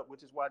built up,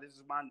 which is why this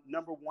is my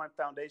number one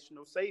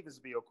foundational savings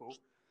vehicle.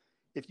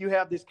 If you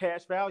have this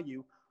cash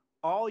value,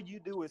 all you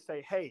do is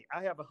say, hey,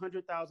 I have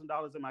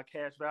 $100,000 in my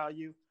cash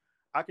value.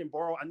 I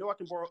know I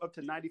can borrow up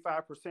to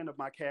 95% of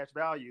my cash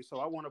value. So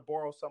I want to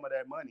borrow some of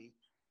that money.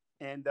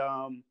 And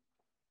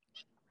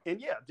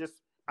yeah,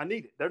 I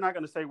need it. They're not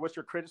going to say, what's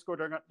your credit score?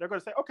 They're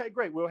going to say, okay,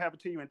 great. We'll have it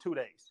to you in 2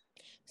 days.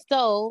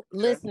 So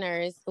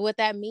listeners, what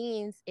that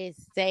means is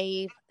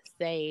save.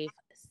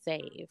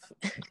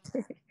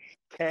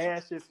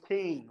 Cash is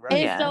king, right?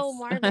 And so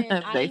Marvin,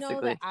 I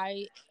know that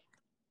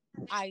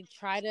I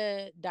try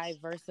to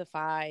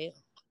diversify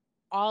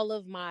all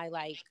of my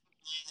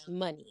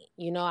money.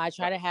 I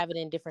try to have it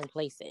in different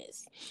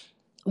places.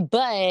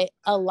 But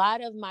a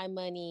lot of my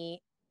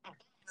money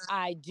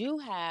I do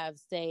have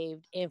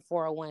saved in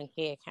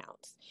 401k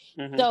accounts.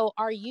 So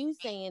are you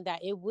saying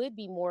that it would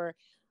be more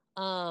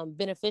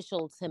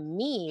beneficial to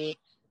me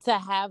to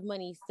have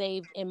money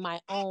saved in my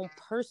own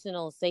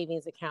personal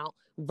savings account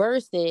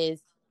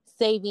versus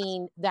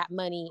saving that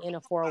money in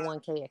a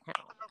 401k account?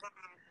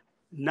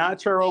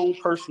 Not your own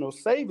personal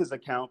savings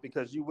account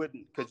because you would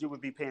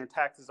be paying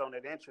taxes on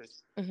that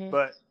interest.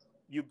 But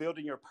you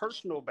building your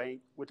personal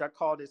bank, which I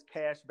call this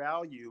cash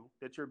value,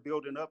 that you're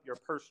building up your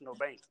personal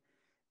bank.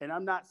 And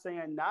I'm not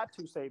saying not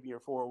to save in your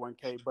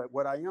 401k, but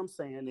what I am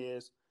saying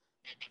is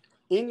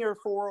in your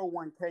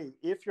 401k,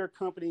 if your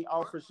company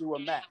offers you a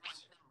match,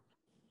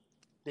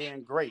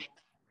 then great.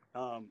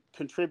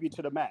 Contribute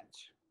to the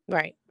match.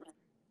 Right.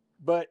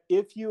 But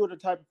if you are the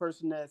type of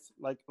person that's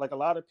like a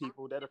lot of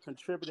people that are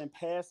contributing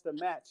past the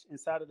match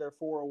inside of their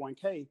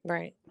 401k,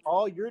 Right.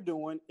 all you're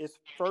doing is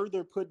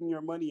further putting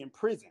your money in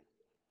prison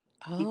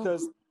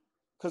because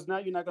now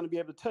you're not going to be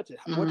able to touch it.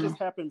 What just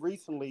happened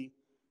recently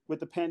with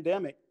the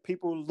pandemic,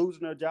 people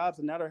losing their jobs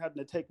and now they're having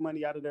to take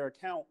money out of their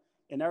account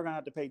and they're going to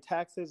have to pay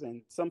taxes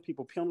and some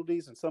people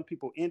penalties and some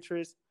people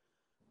interest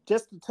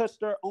just to touch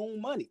their own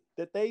money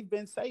that they've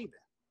been saving.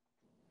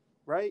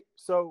 Right?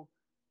 So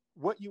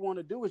what you want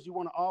to do is you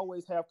want to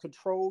always have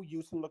control,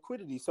 use, and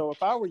liquidity. So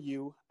if I were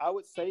you, I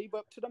would save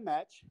up to the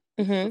match,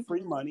 the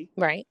free money.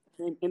 Right.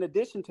 And in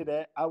addition to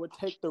that, I would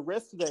take the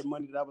rest of that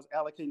money that I was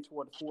allocating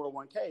toward the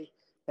 401k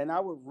and I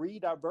would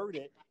redivert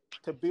it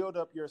to build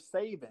up your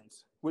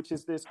savings, which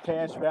is this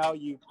cash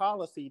value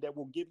policy that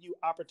will give you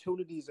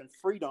opportunities and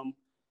freedom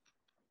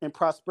and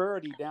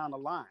prosperity down the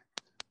line.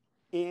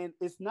 And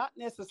it's not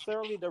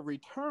necessarily the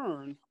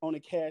return on the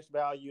cash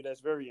value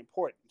that's very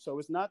important. So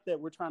it's not that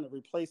we're trying to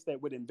replace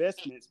that with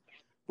investments,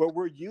 but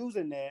we're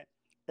using that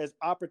as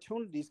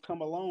opportunities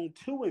come along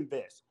to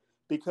invest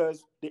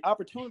because the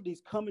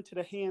opportunities come into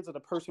the hands of the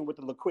person with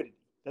the liquidity.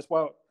 That's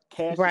why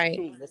cash is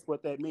king. That's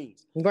what that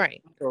means.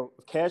 Right. So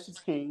if cash is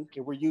king,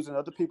 if we're using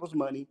other people's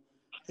money,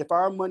 if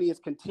our money is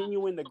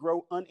continuing to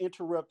grow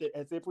uninterrupted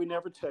as if we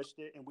never touched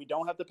it and we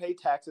don't have to pay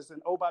taxes,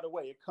 and oh, by the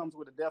way, it comes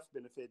with a death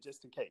benefit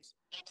just in case,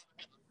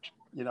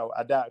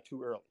 I died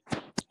too early.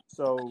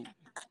 So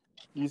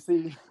you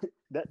see,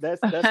 that's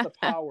the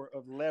power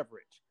of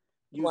leverage,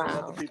 using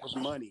other people's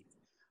money.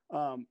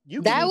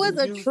 That was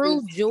a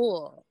true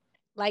jewel.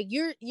 Like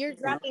you're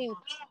dropping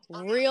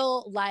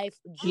real life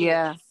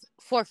jewels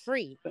for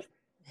free.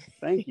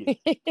 Thank you.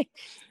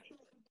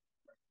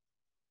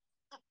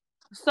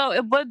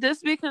 So would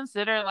this be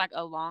considered like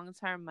a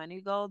long-term money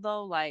goal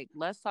though? Like,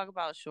 let's talk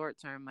about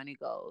short-term money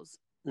goals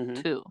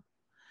too.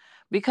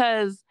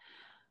 Because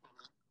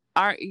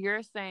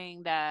you're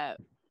saying that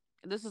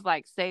this is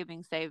like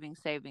saving.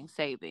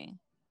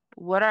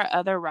 What are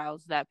other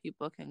routes that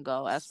people can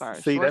go as far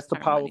as that's the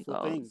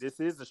powerful thing. This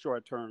is a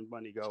short-term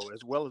money goal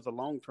as well as a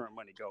long-term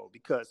money goal,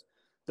 because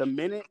the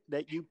minute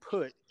that you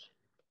put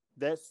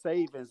that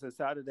savings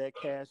inside of that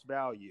cash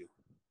value,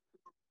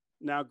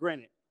 now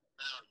granted,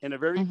 in the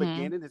very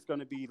beginning, it's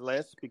going to be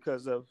less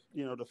because of,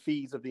 the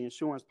fees of the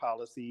insurance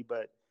policy,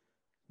 but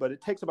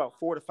it takes about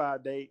 4 to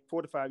 5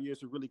 years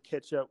to really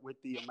catch up with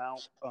the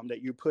amount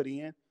that you put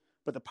in.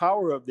 But the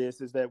power of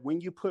this is that when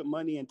you put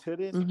money into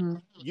this,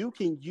 you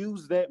can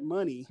use that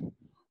money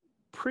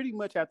pretty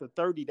much after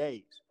 30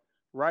 days,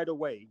 right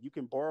away. You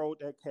can borrow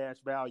that cash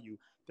value.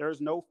 There's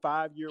no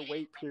 5-year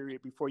wait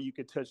period before you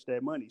can touch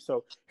that money.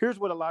 So here's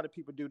what a lot of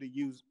people do to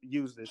use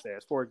this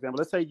as. For example,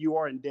 let's say you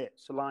are in debt.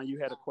 Shalon, you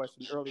had a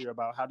question earlier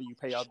about how do you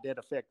pay off debt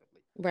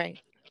effectively. Right.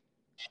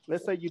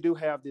 Let's say you do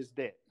have this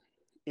debt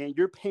and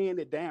you're paying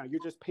it down.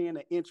 You're just paying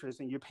the interest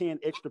and you're paying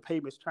extra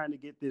payments trying to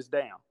get this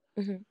down.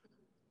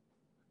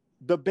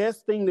 The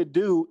best thing to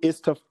do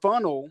is to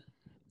funnel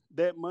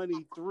that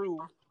money through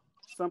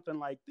something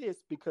like this,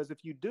 because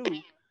if you do,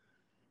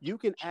 you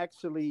can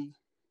actually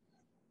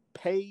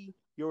pay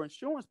your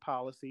insurance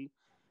policy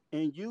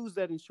and use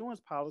that insurance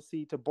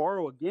policy to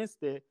borrow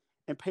against it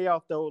and pay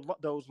off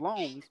those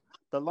loans.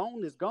 The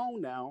loan is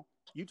gone now.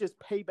 You just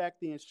pay back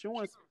the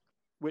insurance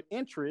with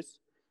interest,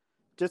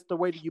 just the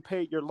way that you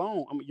paid your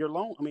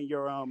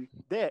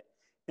debt.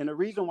 And the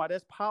reason why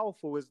that's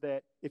powerful is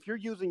that if you're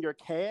using your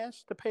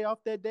cash to pay off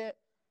that debt,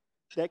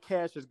 that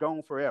cash is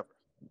gone forever.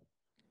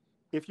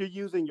 If you're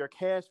using your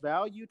cash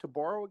value to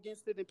borrow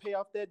against it and pay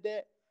off that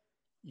debt,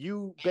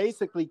 you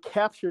basically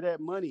capture that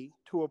money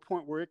to a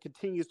point where it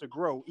continues to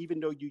grow, even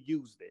though you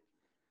used it.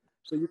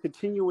 So you're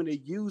continuing to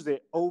use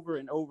it over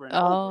and over and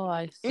over. Oh,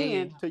 I see.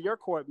 And to your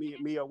point,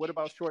 Mia, what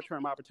about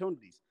short-term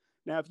opportunities?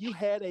 Now, if you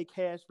had a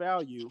cash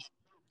value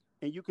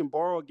and you can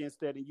borrow against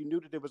that and you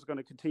knew that it was going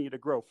to continue to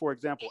grow. For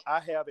example,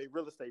 I have a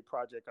real estate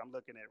project I'm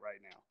looking at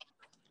right now.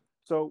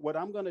 So what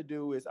I'm going to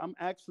do is I'm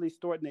actually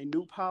starting a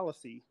new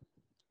policy,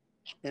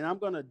 and I'm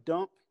going to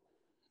dump.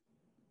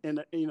 And,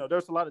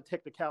 there's a lot of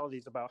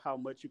technicalities about how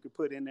much you could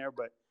put in there,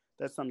 but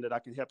that's something that I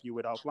can help you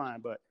with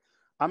offline. But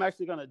I'm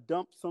actually going to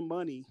dump some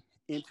money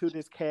into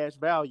this cash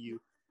value.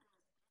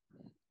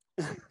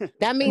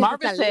 That means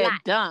Marvin it's a said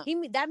lot. dump.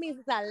 That means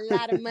it's a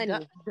lot of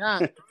money.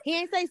 Dump. He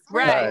ain't say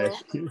sprinkle. Right.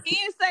 He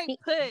didn't say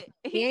put.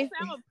 He didn't say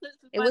I'm gonna put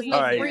some It was money no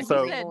in there.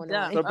 sprinkling He said going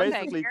dump. on. So Okay,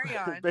 basically, carry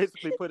on.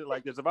 basically put it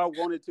like this. If I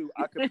wanted to,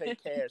 I could pay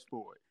cash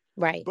for it.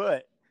 Right.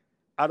 But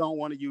I don't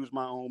want to use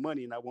my own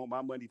money, and I want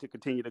my money to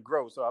continue to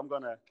grow. So I'm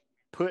going to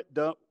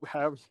dump,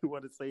 however you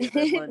want to say it,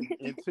 that money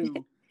into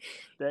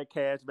that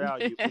cash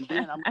value. And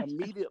then I'm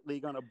immediately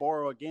going to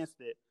borrow against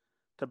it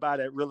to buy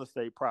that real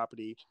estate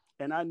property.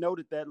 And I know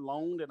that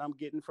loan that I'm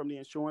getting from the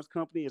insurance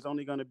company is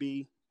only going to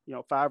be,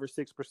 5 or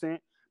 6%,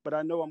 but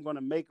I know I'm going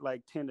to make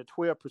like 10 to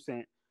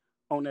 12%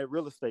 on that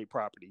real estate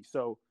property.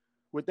 So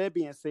with that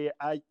being said,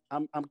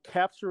 I'm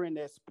capturing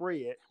that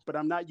spread, but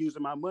I'm not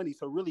using my money.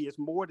 So really, it's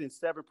more than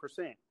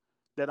 7%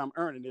 that I'm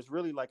earning. It's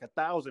really like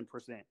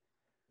 1,000%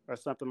 or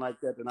something like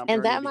that I'm and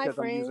earning that, my because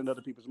I'm friends, using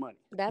other people's money.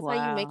 that's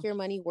how you make your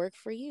money work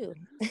for you.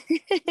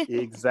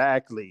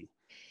 Exactly.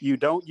 You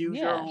don't use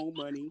your own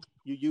money.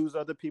 You use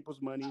other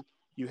people's money.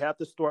 You have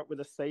to start with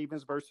a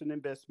savings versus an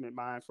investment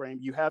mind frame.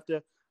 You have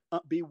to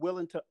be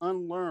willing to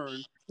unlearn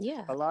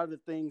a lot of the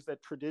things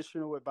that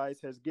traditional advice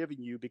has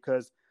given you,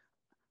 because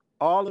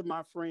all of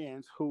my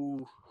friends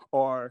who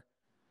are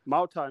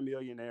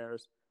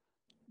multimillionaires,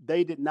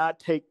 they did not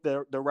take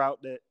the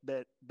route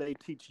that they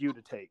teach you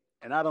to take.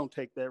 And I don't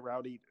take that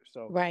route either.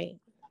 So, right.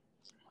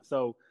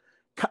 So,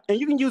 and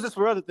you can use this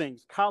for other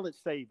things, college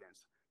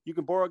savings. You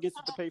can borrow against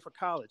it to pay for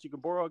college. You can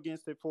borrow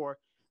against it for,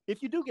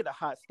 if you do get a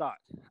hot stock.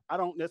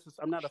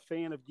 I'm not a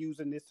fan of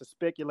using this to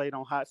speculate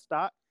on hot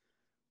stock.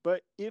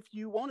 But if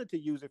you wanted to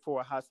use it for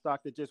a hot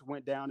stock that just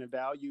went down in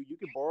value, you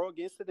can borrow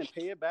against it and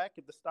pay it back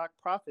if the stock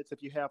profits,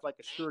 if you have like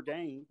a sure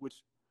gain, which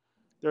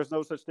there's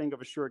no such thing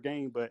of a sure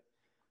gain. But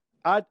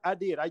I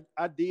did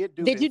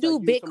do Did this. you do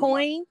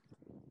Bitcoin?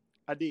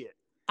 I did.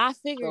 I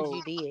figured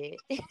you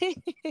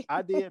did.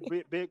 I did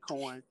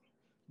Bitcoin.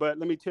 But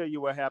let me tell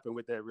you what happened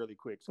with that really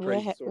quick.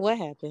 What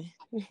happened?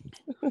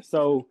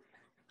 So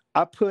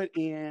I put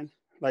in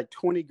like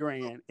 20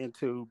 grand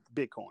into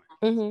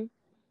Bitcoin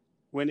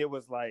when it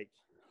was like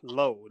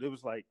low. It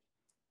was like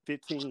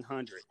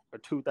 1,500 or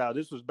 2,000.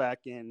 This is back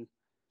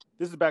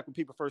when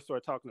people first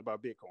started talking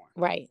about Bitcoin.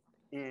 Right.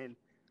 And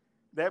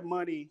that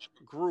money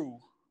grew,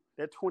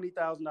 that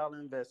 $20,000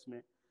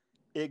 investment,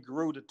 it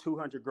grew to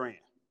 200 grand.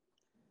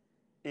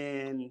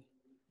 And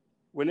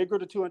when it grew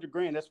to 200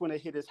 grand, that's when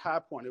it hit its high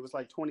point. It was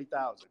like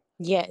 20,000.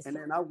 Yes. And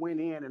then I went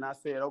in and I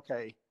said,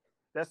 okay,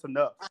 that's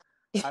enough.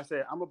 I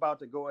said, I'm about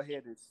to go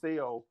ahead and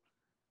sell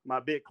my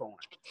Bitcoin.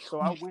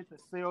 So I went to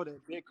sell that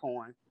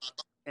Bitcoin,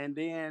 and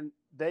then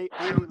they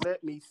only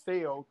let me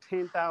sell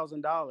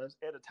 $10,000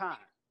 at a time.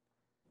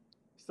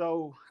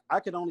 So I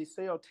could only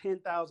sell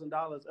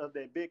 $10,000 of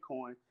that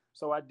Bitcoin.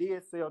 So I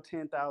did sell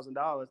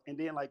 $10,000, and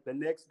then like the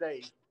next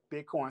day,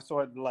 Bitcoin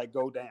started to like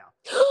go down.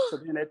 So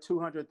then that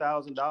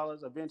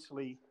 $200,000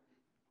 eventually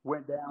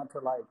went down to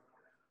like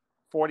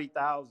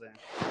 40,000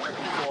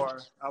 before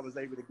I was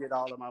able to get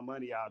all of my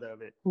money out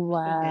of it.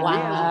 Wow. And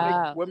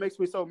then what makes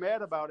me so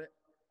mad about it,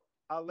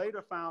 I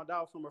later found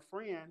out from a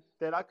friend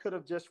that I could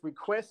have just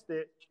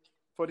requested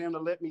for them to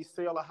let me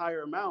sell a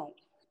higher amount,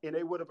 and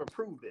they would have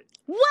approved it.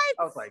 What?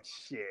 I was like,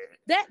 shit.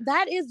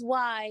 That is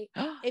why,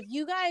 if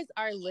you guys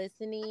are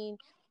listening,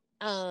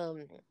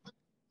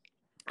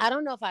 I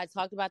don't know if I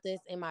talked about this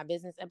in my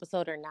business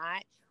episode or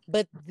not,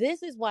 but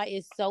this is why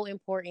it's so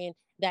important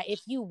that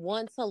if you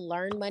want to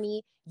learn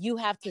money, you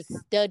have to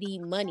study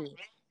money,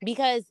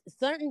 because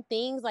certain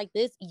things like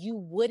this, you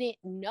wouldn't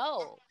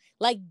know.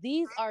 Like,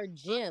 these are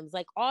gems.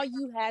 Like, all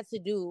you had to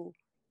do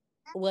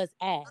was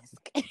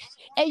ask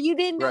and you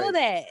didn't know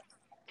that.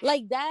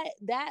 Like,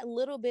 that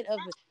little bit of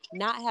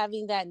not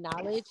having that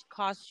knowledge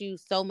costs you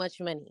so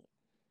much money.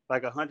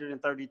 Like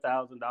 $130,000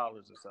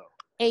 or so.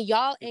 And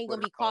y'all ain't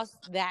gonna be cost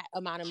that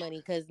amount of money,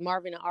 because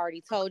Marvin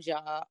already told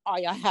y'all all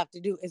y'all have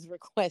to do is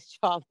request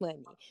y'all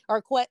money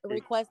or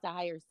request a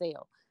higher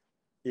sale.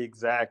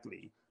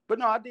 Exactly. But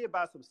no, I did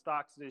buy some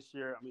stocks this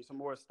year. I mean, some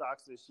more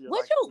stocks this year.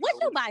 What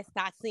you buy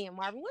stocks in,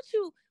 Marvin? What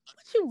you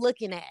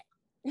looking at?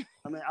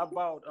 I mean, I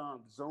bought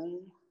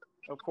Zoom,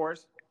 of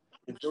course,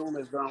 and Zoom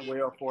has done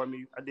well for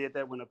me. I did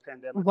that when the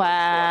pandemic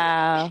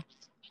started.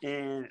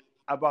 And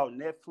I bought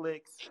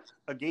Netflix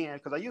again,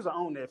 because I used to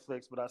own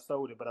Netflix, but I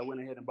sold it. But I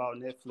went ahead and bought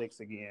Netflix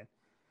again.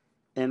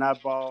 And I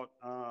bought,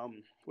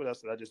 what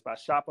else did I just buy?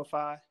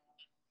 Shopify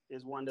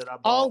is one that I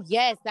bought. Oh,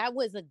 yes, that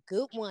was a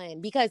good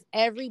one, because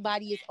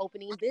everybody is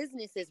opening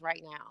businesses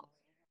right now.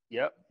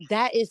 Yep.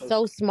 That is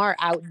so smart.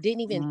 I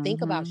didn't even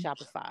think about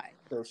Shopify.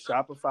 So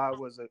Shopify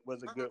was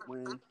a good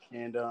one.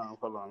 And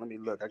hold on, let me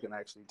look. I can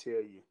actually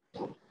tell you.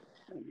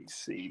 Let me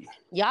see.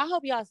 Y'all,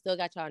 hope y'all still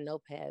got y'all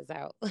notepads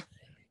out.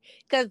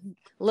 Because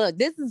look,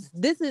 this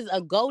is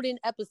a golden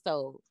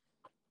episode.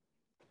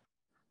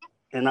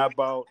 And I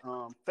bought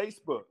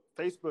Facebook.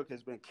 Facebook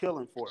has been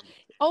killing for me.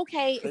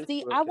 Okay,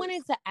 I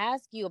wanted to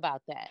ask you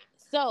about that.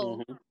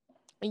 So,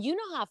 you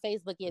know how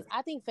Facebook is.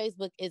 I think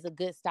Facebook is a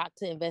good stock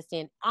to invest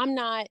in. I'm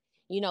not,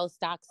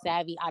 stock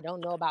savvy. I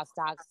don't know about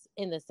stocks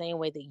in the same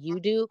way that you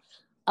do.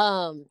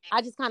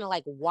 I just kind of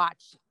like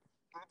watch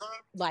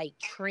like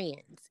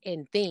trends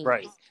and things.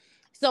 Right.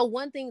 So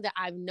one thing that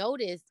I've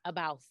noticed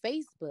about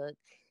Facebook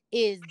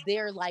is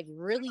they're like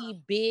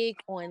really big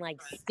on like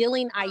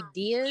stealing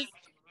ideas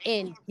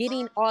and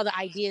getting all the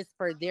ideas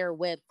for their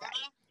website.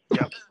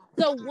 Yep.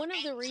 So one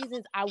of the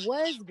reasons I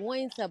was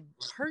going to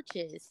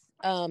purchase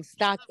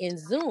stock in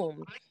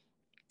Zoom,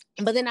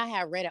 but then I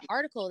had read an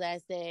article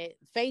that said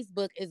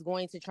Facebook is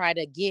going to try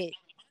to get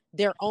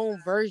their own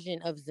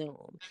version of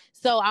Zoom.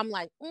 So I'm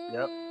like,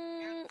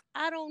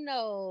 I don't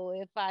know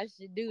if I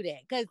should do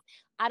that, because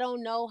I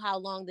don't know how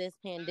long this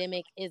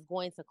pandemic is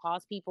going to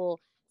cause people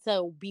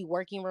to be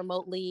working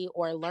remotely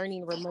or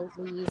learning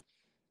remotely.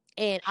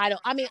 And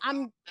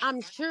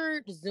I'm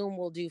sure Zoom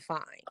will do fine.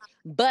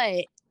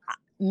 But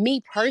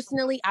me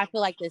personally, I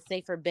feel like the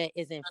safer bet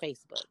is in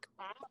Facebook.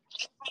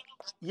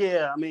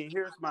 Yeah, I mean,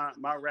 here's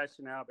my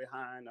rationale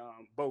behind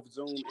both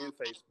Zoom and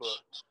Facebook.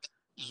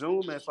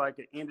 Zoom is like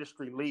an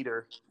industry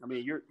leader. I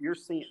mean, you're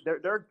seeing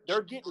they're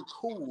getting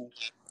cool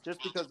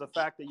just because the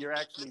fact that you're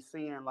actually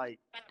seeing like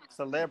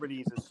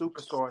celebrities and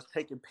superstars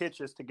taking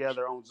pictures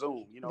together on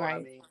Zoom. You know what I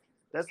mean?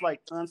 That's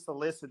like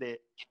unsolicited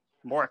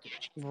marketing.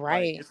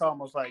 Right. Like, it's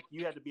almost like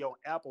you had to be on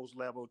Apple's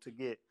level to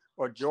get,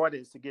 or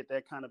Jordan's to get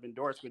that kind of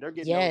endorsement. They're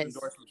getting those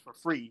endorsements for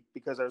free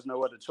because there's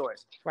no other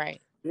choice. Right.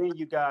 Then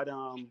you got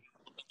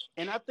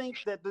and I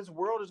think that this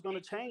world is going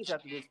to change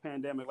after this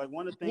pandemic. Like,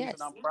 one of the things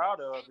that I'm proud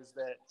of is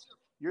that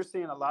you're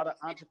seeing a lot of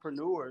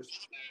entrepreneurs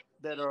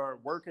that are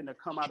working to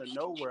come out of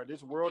nowhere.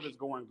 This world is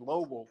going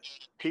global.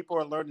 People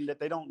are learning that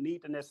they don't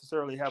need to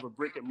necessarily have a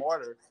brick and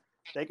mortar.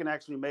 They can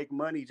actually make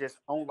money just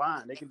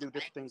online. They can do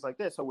different things like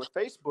that. So with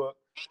Facebook,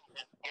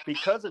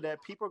 because of that,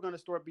 people are going to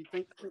start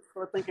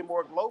thinking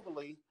more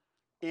globally,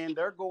 and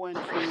they're going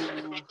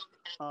to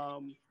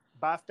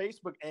buy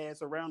Facebook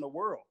ads around the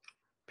world.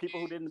 People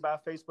who didn't buy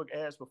Facebook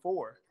ads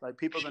before, like,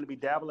 people are going to be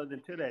dabbling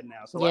into that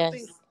now. So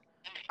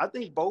I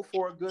think both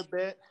are a good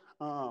bet.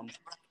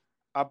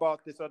 I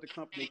bought this other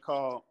company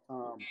called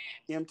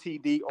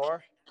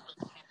MTDR,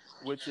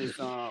 which is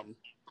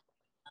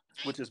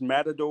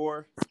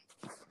Matador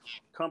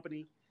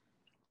company,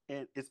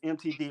 and it's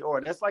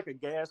MTDR. That's like a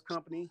gas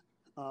company,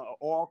 an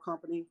oil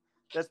company.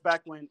 That's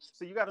back when.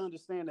 So you got to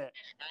understand that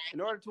in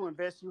order to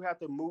invest, you have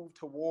to move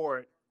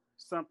toward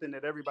something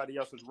that everybody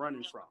else is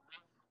running from.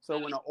 So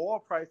when the oil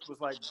price was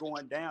like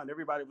going down,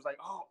 everybody was like,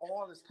 "Oh,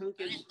 oil is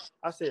tanking."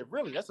 I said,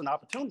 "Really? That's an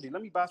opportunity.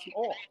 Let me buy some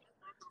oil."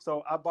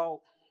 So I bought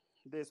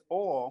this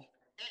oil,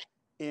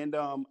 and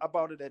I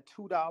bought it at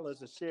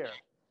 $2 a share.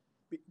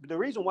 The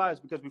reason why is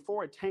because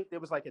before it tanked,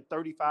 it was like at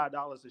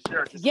 $35 a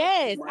share.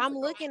 Yes, I'm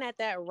looking at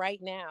that right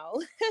now.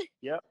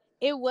 Yep.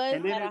 It was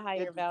at a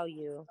higher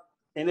value.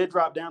 And it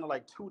dropped down to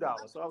like $2.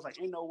 So I was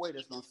like, ain't no way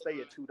that's going to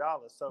stay at $2.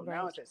 So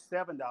now it's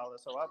at $7.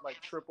 So I've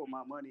like tripled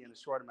my money in a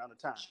short amount of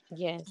time.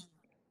 Yes.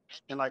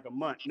 In like a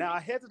month. Now, I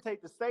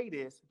hesitate to say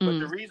this, but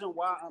the reason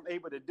why I'm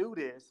able to do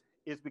this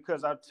is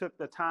because I took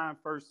the time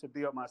first to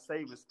build my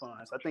savings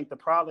funds. I think the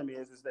problem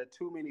is that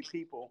too many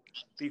people,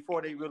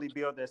 before they really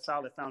build their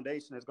solid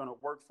foundation, is going to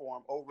work for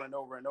them over and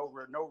over and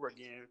over and over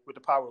again with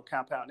the power of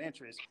compound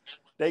interest.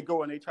 They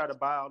go and they try to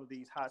buy all of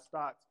these hot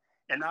stocks,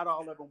 and not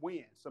all of them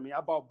win. So, I mean,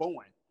 I bought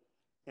Boeing,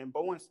 and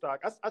Boeing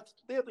stock, I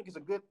still think it's a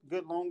good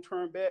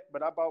long-term bet,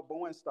 but I bought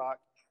Boeing stock,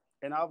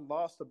 and I've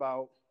lost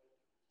about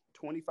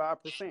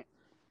 25%.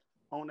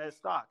 On that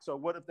stock. So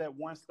what if that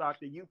one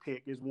stock that you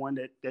pick is one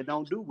that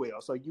don't do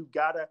well? So you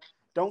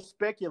don't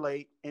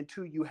speculate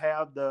until you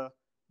have the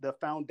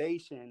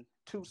foundation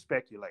to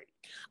speculate.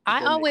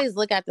 I always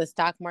look at the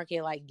stock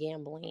market like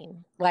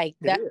gambling. Like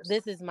that.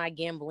 This is my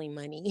gambling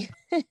money.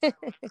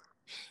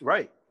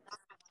 Right.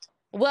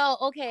 Well,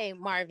 okay,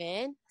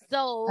 Marvin.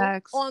 So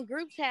on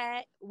group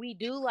chat, we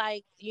do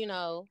like,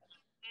 to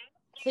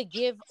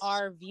give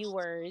our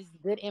viewers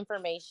good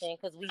information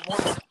because we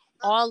want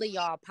all of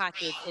y'all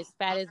pockets as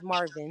fat as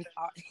Marvin's.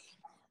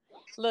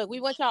 Look, we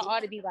want y'all all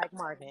to be like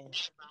Marvin.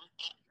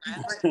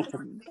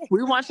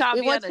 We want y'all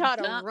to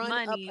dump run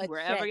money up a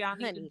wherever check, y'all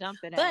need to dump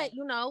it at.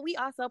 But we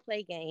also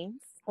play games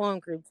on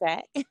group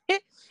chat.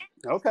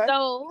 Okay.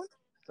 So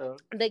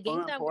the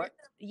games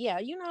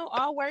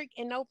all work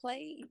and no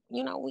play.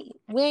 We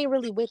ain't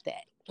really with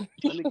that.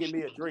 Let me give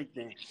me a drink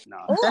then.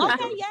 No.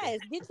 Okay, yes.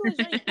 Get you a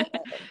drink.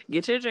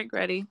 Get your drink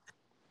ready.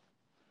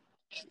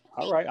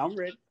 All right, I'm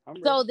ready.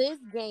 So this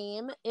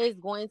game is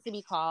going to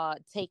be called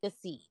Take a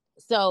Seat.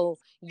 So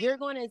you're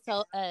going to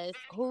tell us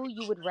who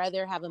you would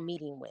rather have a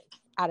meeting with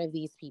out of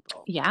these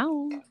people. Yeah.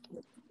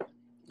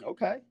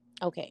 Okay.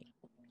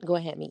 Go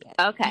ahead, Mia.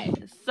 Okay.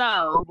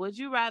 So would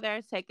you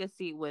rather take a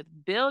seat with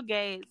Bill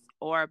Gates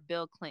or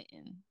Bill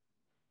Clinton?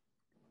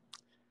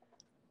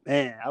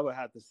 Man, I would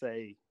have to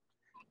say,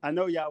 I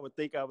know y'all would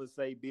think I would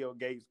say Bill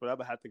Gates, but I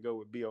would have to go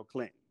with Bill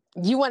Clinton.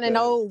 You want to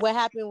know what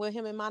happened with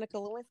him and Monica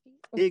Lewinsky?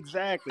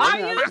 Exactly.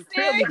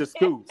 Tell me the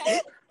scoop.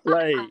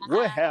 Like,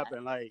 what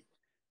happened?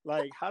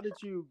 Like, how did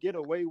you get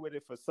away with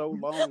it for so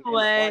long in the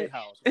White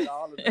House with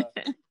all of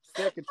the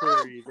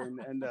secretaries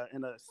and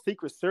the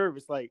Secret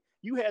Service? Like,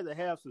 you had to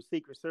have some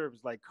Secret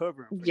Service like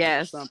covering for you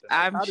or something.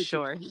 Like, I'm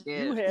sure he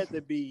did. You had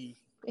to be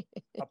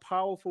a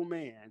powerful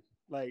man.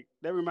 Like,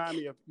 that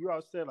reminded me of, you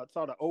all said I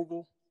saw the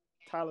Oval,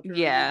 Tyler Perry.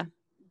 Yeah.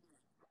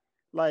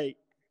 Like,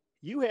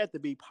 you had to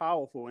be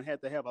powerful and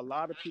had to have a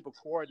lot of people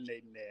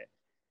coordinating that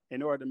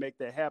in order to make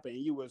that happen. And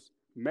you was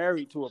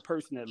married to a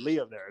person that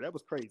lived there. That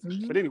was crazy.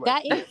 Mm-hmm. But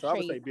anyway, so I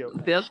would say Bill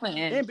Clinton. Bill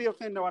Clinton. And Bill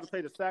Clinton know how to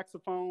play the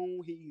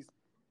saxophone. He's,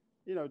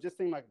 just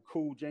seemed like a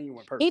cool,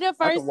 genuine person. He's the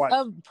first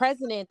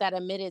president that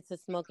admitted to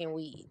smoking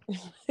weed.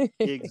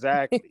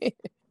 Exactly.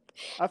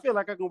 I feel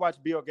like I can watch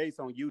Bill Gates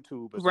on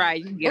YouTube or Right,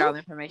 you something. can get all the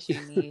information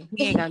you need.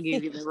 He ain't gonna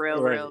give you the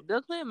real. Right.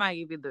 Bill Clinton might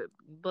give you the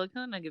Bill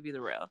Clinton will give you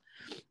the real.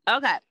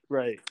 Okay.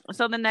 Right.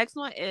 So the next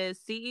one is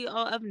CEO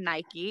of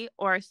Nike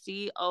or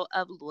CEO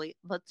of Louis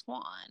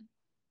Vuitton.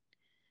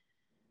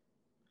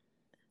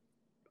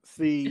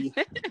 See,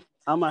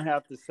 I'm gonna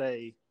have to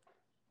say,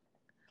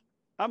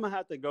 I'm gonna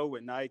have to go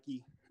with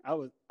Nike. I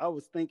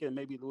was thinking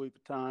maybe Louis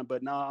Vuitton,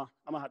 but nah,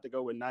 I'm gonna have to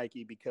go with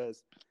Nike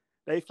because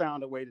they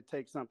found a way to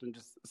take something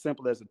just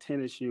simple as a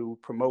tennis shoe,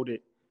 promote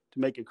it to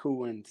make it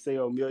cool, and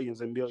sell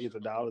millions and millions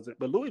of dollars.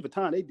 But Louis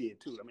Vuitton, they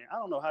did too. I mean, I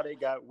don't know how they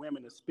got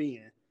women to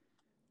spend.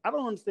 I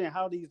don't understand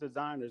how these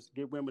designers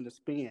get women to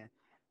spend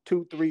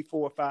 $2,000,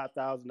 $3,000, $4,000,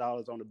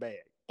 $5,000 on a bag.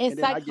 It's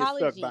and then psychology.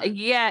 I get stuck buying.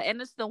 Yeah,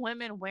 and it's the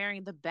women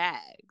wearing the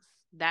bags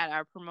that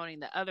are promoting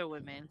the other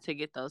women to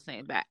get those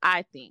same bags.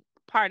 I think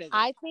part of it.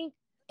 I think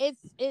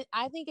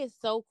it's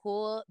so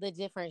cool, the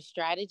different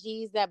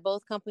strategies that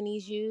both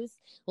companies use.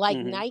 Like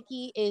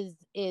Nike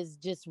is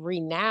just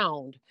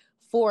renowned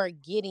for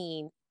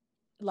getting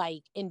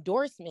like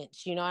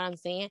endorsements, you know what I'm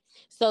saying?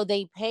 So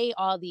they pay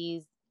all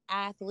these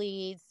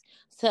athletes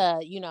to,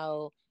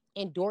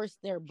 endorse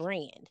their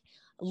brand.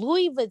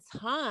 Louis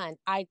Vuitton,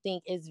 I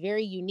think, is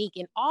very unique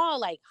in all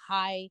like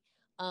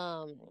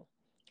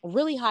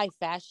really high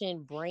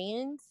fashion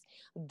brands.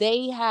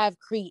 They have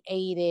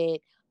created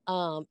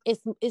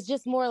it's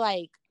just more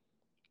like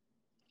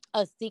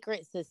a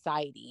secret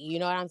society, you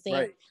know what I'm saying?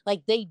 Right.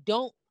 Like they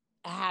don't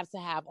have to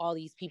have all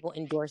these people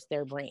endorse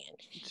their brand.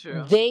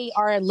 True. They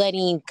are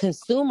letting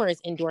consumers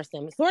endorse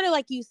them. Sort of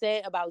like you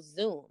said about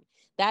Zoom.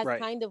 That's Right.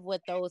 kind of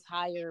what those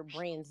higher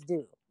brands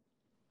do.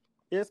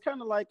 It's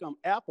kind of like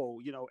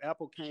Apple.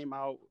 Apple came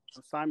out.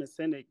 Simon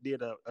Sinek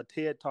did a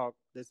TED talk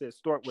that says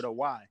 "Start with a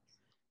why,"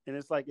 and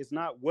it's like it's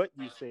not what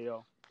you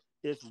sell,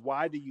 it's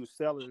why do you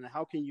sell it, and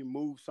how can you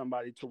move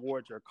somebody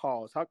towards your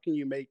cause? How can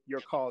you make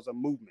your cause a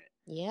movement?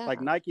 Yeah.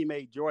 Like Nike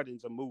made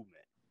Jordans a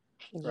movement,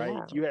 right?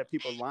 Yeah. You had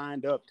people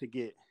lined up to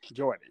get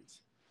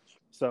Jordans.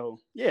 So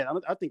yeah,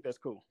 I think that's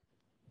cool.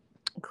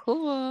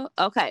 Cool.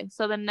 Okay,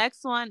 so the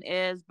next one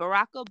is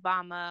Barack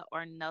Obama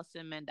or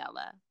Nelson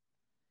Mandela.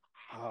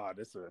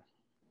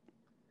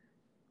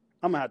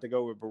 I'm gonna have to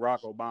go with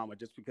Barack Obama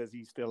just because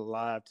he's still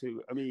alive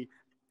too. I mean,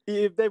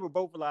 if they were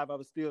both alive, I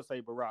would still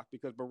say Barack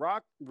because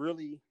Barack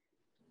really,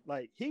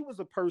 like, he was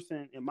a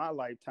person in my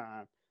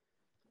lifetime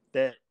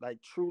that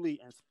like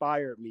truly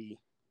inspired me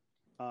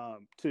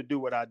to do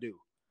what I do.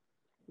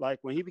 Like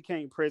when he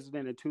became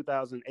president in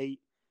 2008,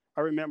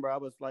 I remember I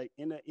was like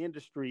in the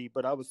industry,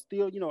 but I was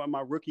still, in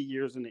my rookie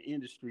years in the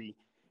industry.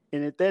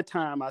 And at that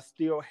time, I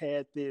still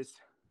had this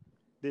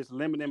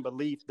limiting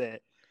belief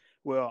that,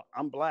 well,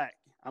 I'm Black,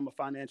 I'm a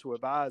financial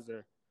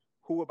advisor,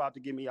 who about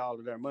to give me all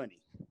of their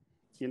money?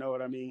 You know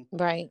what I mean?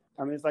 Right.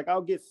 I mean, it's like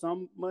I'll get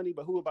some money,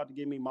 but who about to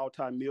give me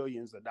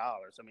multi-millions of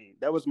dollars? I mean,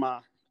 that was my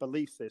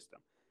belief system.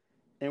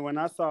 And when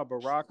I saw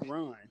Barack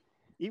run,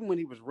 even when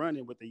he was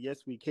running with the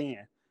Yes We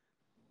Can,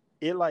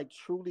 it like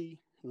truly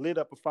lit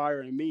up a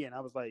fire in me. And I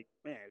was like,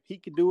 man, if he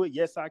could do it,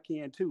 yes, I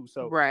can too.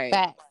 So right.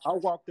 I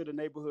walked through the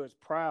neighborhoods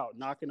proud,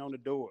 knocking on the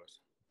doors.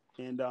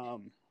 And,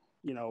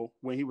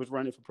 when he was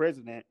running for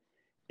president,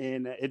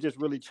 and it just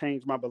really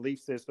changed my belief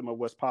system of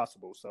what's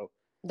possible. So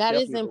that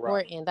is Barack.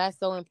 important. That's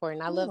so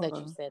important. I love that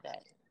you said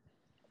that.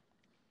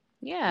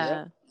 Yeah.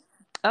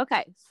 Yep.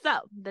 Okay. So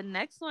the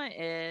next one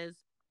is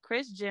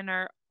Kris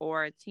Jenner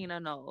or Tina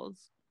Knowles.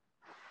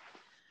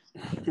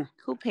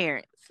 Who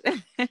parents?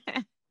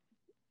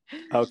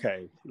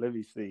 Okay, let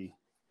me see.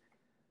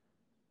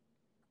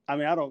 I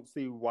mean, I don't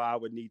see why I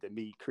would need to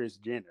meet Kris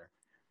Jenner.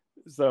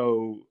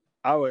 So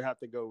I would have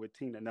to go with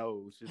Tina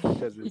Knowles just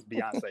because it's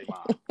Beyonce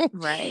mom.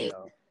 Right.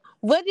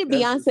 What did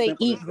Beyonce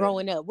eat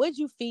growing up? What'd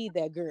you feed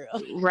that girl?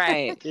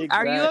 Right. Exactly.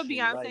 Are you a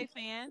Beyonce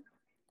fan?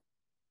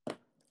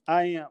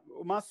 I am.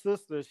 My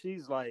sister,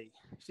 she's like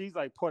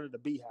part of the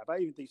Beehive. I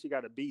even think she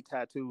got a bee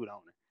tattooed on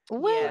her.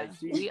 What?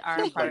 Yeah, we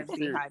are part of the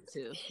Beehive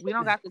too. We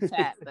don't got the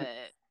tat, but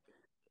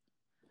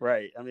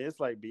right. I mean, it's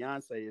like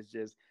Beyonce is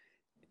just,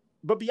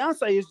 but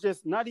Beyonce is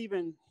just not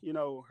even,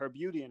 her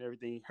beauty and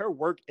everything. Her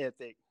work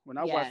ethic. When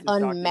I watched this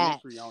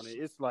documentary on it,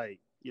 it's like,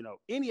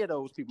 any of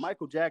those people.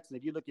 Michael Jackson,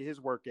 if you look at his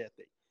work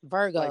ethic.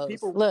 Virgos. Like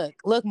people,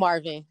 look,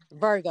 Marvin.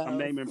 Virgos. I'm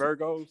naming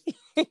Virgos.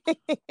 We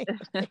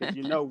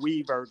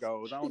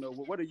Virgos. I don't know.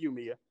 What are you,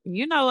 Mia?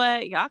 You know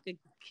what? Y'all could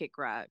kick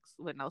rocks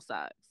with no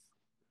socks.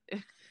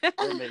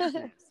 That makes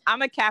sense.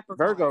 I'm a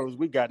Capricorn. Virgos,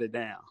 we got it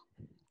down.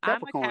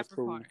 Capricorn's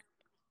cool.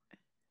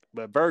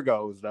 But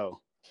Virgos,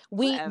 though.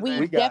 We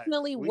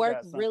definitely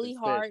work really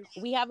hard.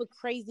 We have a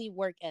crazy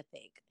work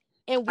ethic.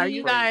 And are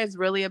you guys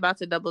really about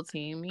to double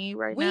team me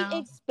right now? We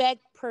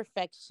expect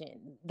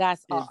perfection.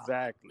 That's all.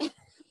 Exactly.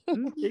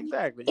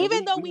 Exactly.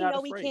 Even though we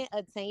know we can't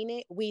attain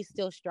it, we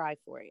still strive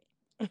for it.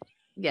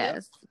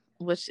 Yes. Yep.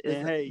 Which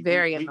is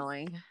very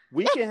annoying.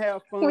 We can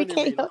have fun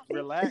and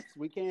relax.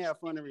 We can have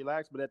fun and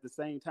relax, but at the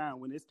same time,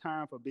 when it's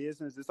time for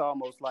business, it's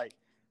almost like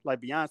like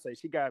Beyonce.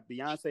 She got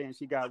Beyonce and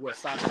she got what,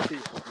 Sasha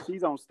Fierce. When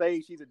she's on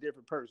stage, she's a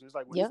different person. It's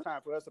like when it's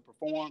time for us to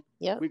perform,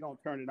 we're gonna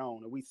turn it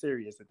on and we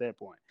serious at that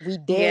point. We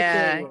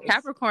dead serious.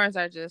 Capricorns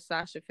are just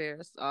Sasha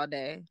Fierce all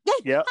day.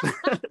 Yep.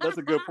 That's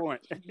a good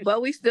point.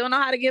 But we still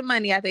know how to get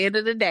money at the end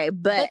of the day.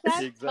 But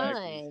that's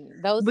fun.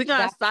 We're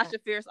gonna Sasha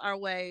Fierce our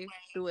way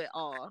through it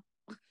all.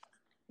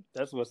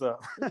 That's what's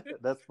up.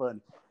 That's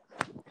fun.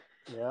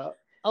 Yeah.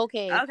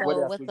 Okay, so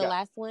what's the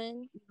last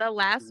one? The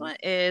last one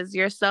is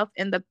yourself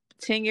in the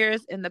 10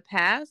 years in the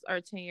past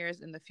or 10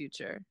 years in the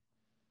future?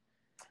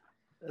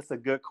 That's a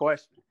good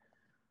question.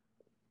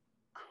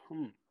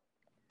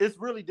 It's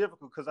really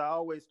difficult because I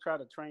always try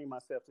to train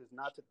myself is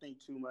not to think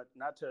too much,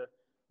 not to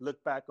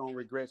look back on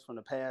regrets from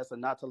the past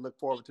and not to look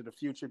forward to the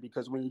future,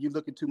 because when you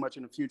look at too much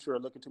in the future or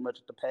looking too much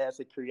at the past,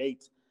 it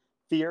creates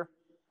fear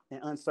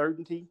and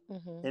uncertainty,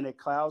 and it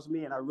clouds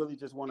me. And I really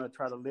just want to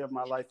try to live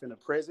my life in the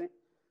present.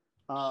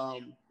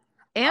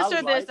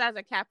 Answer this as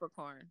a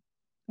Capricorn.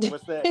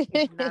 What's that?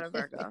 Not a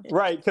Virgo.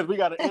 Right, because we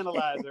got to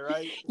analyze it,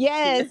 right?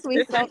 Yes,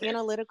 we're so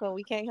analytical.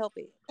 We can't help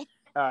it.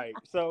 All right,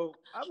 so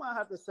I might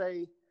have to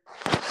say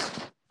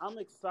I'm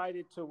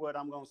excited to what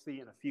I'm going to see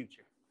in the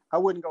future. I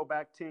wouldn't go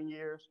back 10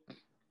 years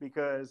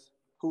because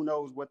who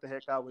knows what the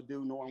heck I would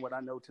do knowing what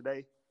I know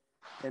today.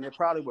 And it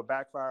probably would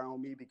backfire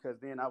on me because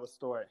then I would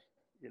start,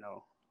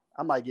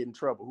 I might get in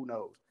trouble. Who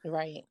knows?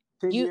 Right.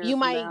 You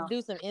might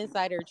do some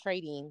insider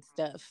trading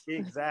stuff.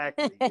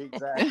 Exactly.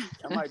 I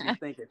might be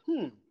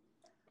thinking,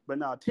 But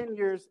now 10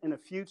 years in the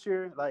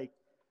future, like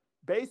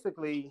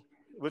basically,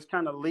 which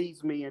kind of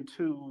leads me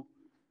into,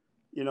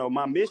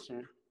 my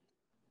mission.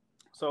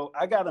 So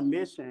I got a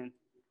mission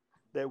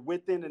that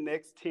within the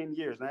next 10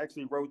 years, and I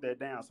actually wrote that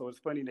down. So it's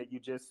funny that you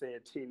just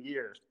said 10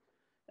 years.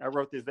 I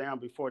wrote this down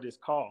before this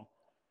call.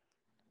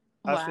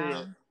 Wow. I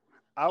said,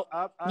 I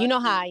you know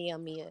how I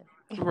am, Mia.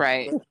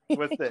 Right.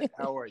 What's that?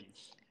 How are you?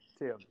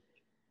 Tell me.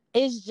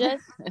 It's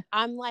just,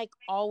 I'm like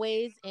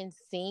always in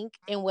sync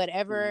in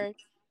whatever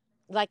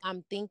like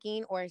I'm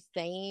thinking or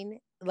saying,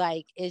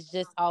 like it's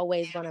just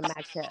always going to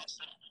match up.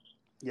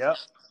 Yep.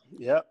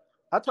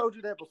 I told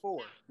you that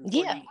before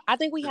I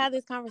think we had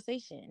this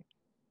conversation.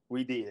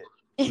 We did.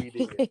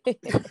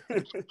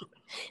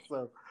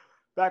 So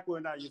back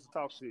when I used to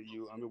talk to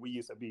you, I mean, we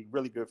used to be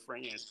really good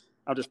friends.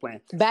 I'm just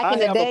playing. Back in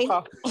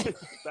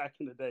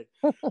the day.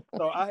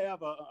 So I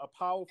have a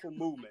powerful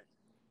movement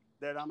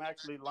that I'm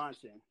actually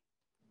launching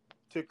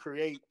to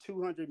create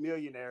 200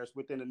 millionaires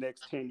within the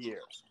next 10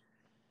 years.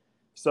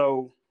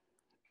 So,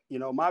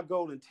 my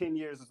goal in 10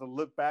 years is to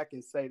look back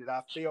and say that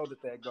I failed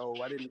at that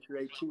goal. I didn't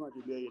create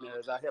 200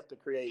 millionaires. I have to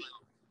create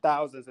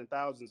thousands and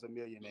thousands of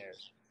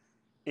millionaires.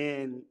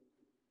 And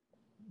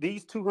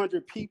these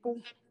 200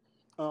 people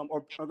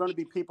are going to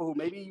be people who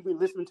maybe even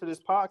listening to this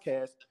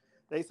podcast,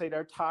 they say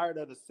they're tired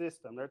of the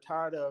system. They're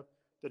tired of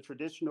the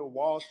traditional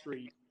Wall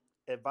Street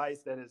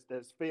advice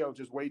that's failed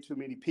just way too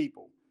many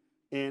people.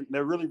 And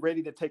they're really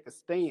ready to take a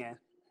stand,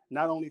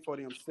 not only for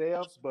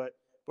themselves, but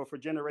for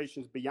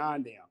generations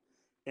beyond them.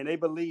 And they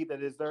believe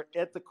that it's their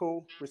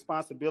ethical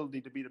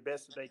responsibility to be the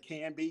best that they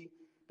can be.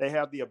 They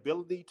have the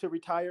ability to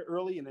retire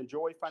early and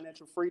enjoy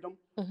financial freedom,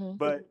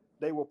 but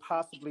they will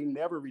possibly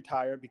never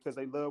retire because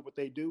they love what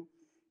they do.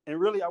 And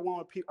really, I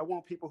want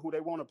people who they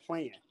want to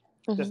plan.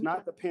 That's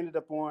not dependent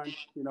upon,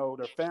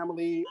 their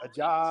family, a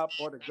job,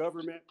 or the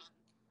government.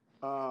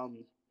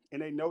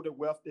 And they know that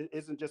wealth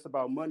isn't just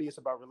about money, it's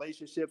about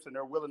relationships, and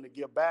they're willing to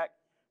give back,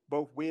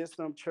 both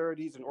wisdom,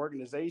 charities, and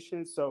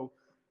organizations. So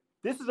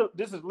this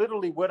is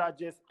literally what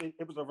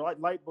it was a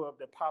light bulb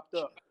that popped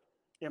up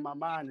in my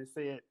mind and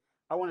said,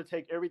 I want to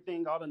take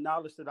everything, all the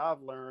knowledge that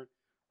I've learned,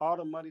 all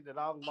the money that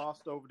I've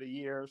lost over the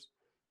years,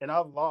 and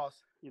I've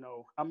lost,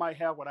 I might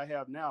have what I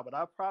have now, but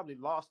I've probably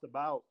lost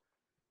about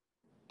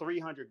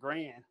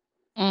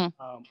 $300,000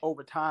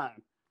 over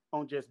time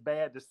on just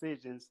bad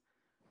decisions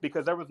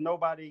because there was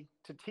nobody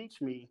to teach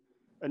me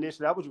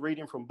initially. I was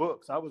reading from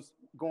books. I was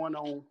going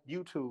on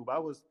YouTube. I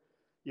was,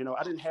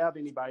 I didn't have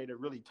anybody that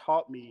really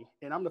taught me.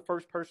 And I'm the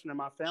first person in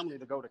my family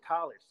to go to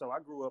college. So I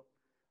grew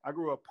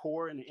up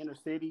poor in the inner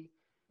city.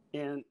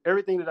 And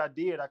everything that I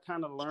did, I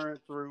kind of learned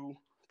through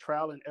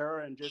trial and error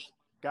and just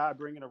God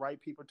bringing the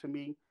right people to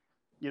me,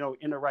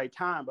 in the right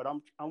time. But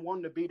I'm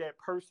wanting to be that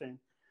person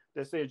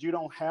that says you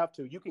don't have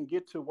to. You can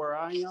get to where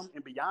I am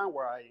and beyond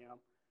where I am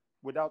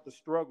without the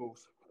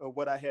struggles of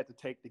what I had to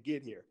take to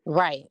get here.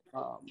 Right.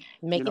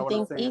 Making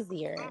things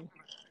easier.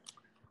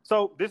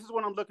 So this is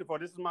what I'm looking for.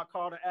 This is my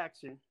call to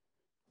action.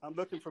 I'm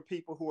looking for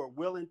people who are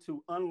willing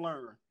to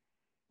unlearn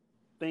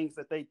things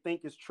that they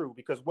think is true.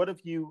 Because what if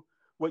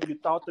what you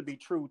thought to be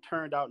true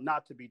turned out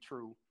not to be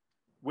true?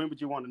 When would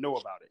you want to know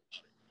about it?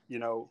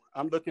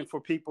 I'm looking for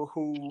people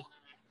who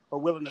are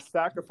willing to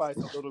sacrifice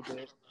a little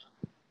bit,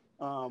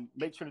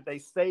 make sure that they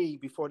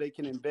save before they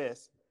can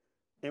invest.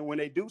 And when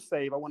they do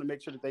save, I want to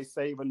make sure that they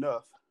save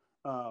enough.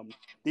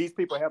 These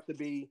people have to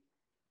be,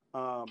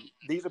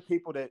 these are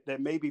people that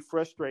may be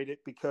frustrated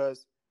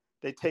because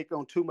they take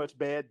on too much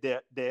bad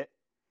debt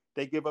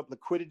They give up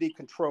liquidity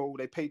control.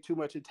 They pay too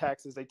much in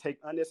taxes. They take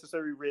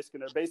unnecessary risk,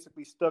 and they're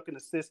basically stuck in a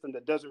system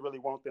that doesn't really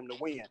want them to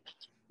win.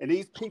 And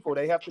these people,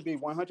 they have to be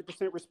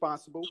 100%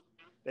 responsible.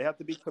 They have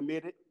to be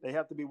committed. They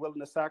have to be willing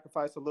to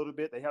sacrifice a little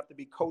bit. They have to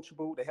be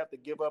coachable. They have to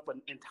give up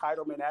an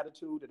entitlement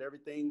attitude that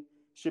everything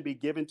should be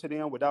given to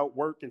them without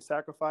work and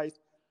sacrifice.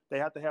 They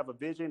have to have a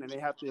vision, and they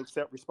have to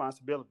accept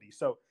responsibility.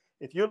 So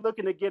if you're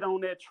looking to get on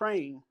that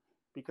train,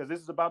 because this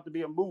is about to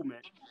be a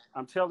movement,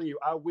 I'm telling you,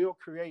 I will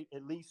create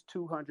at least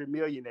 200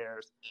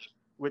 millionaires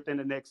within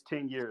the next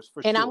 10 years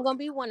for and sure. I'm going to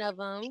be one of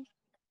them.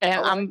 And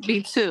right. I'm going to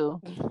be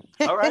too.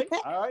 All right.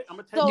 I'm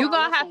going to take you're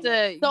going to have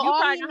to. So you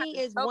all he need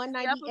is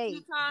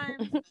 198.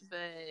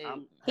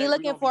 He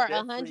looking for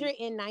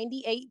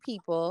 198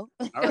 people.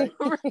 All right.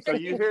 So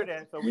you hear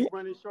that. So we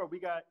running short. We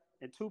got,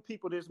 and 2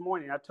 people this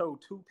morning, I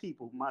told 2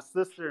 people, my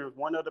sister and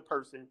one other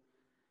person,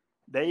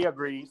 they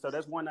agreed. So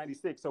that's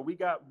 196. So we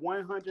got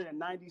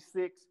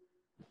 196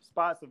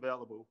 spots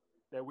available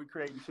that we're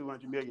creating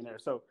 200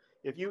 millionaires. So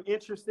if you're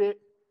interested,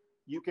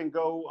 you can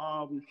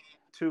go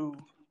to,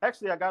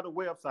 actually, I got a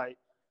website,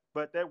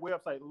 but that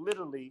website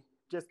literally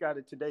just got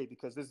it today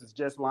because this is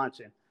just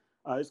launching.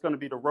 It's going to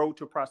be the Road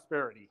to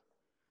Prosperity.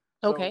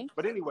 So, okay.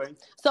 But anyway.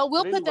 So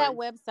we'll put that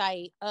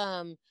website.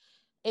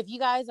 If you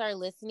guys are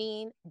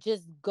listening,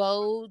 just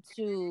go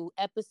to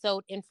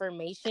episode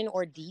information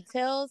or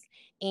details,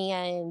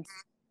 and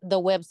the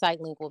website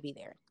link will be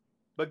there.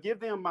 But give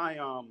them my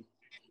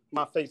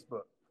my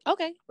Facebook.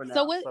 Okay.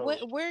 So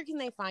where can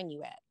they find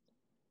you at?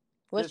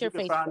 What's your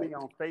Facebook? You can find me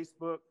on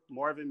Facebook,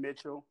 Marvin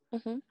Mitchell.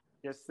 Mm-hmm.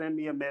 Just send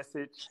me a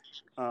message.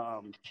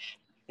 And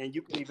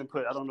you can even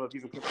put, I don't know if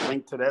you can put a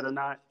link to that or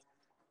not,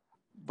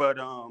 but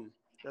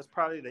that's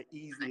probably the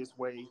easiest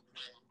way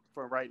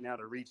for right now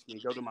to reach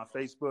me. Go to my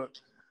Facebook.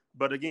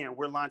 But again,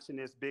 we're launching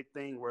this big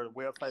thing where the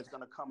website's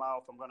going to come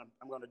off. I'm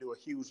going to do a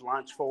huge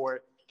launch for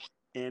it,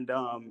 and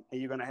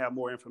you're going to have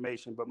more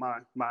information. But my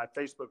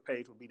Facebook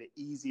page will be the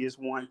easiest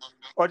one,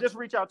 or just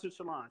reach out to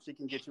Shalon. She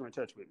can get you in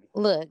touch with me.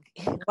 Look,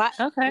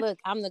 look,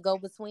 I'm the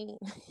go-between.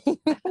 Yeah,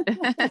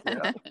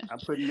 I'm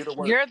putting you to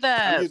work.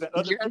 I'm using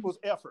other people's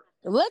effort.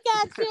 Look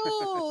at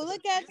you!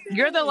 Look at you!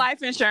 You're the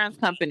life insurance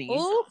company.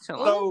 Ooh.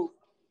 So.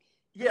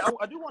 Yeah,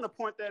 I do want to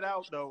point that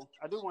out, though.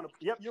 I do want to.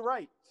 Yep, you're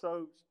right.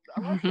 So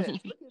I like that.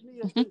 Look at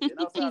Mia thinking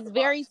outside She's the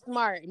very box.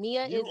 smart.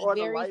 Mia You is are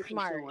very the life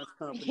smart. Insurance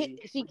company.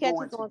 She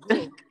catches on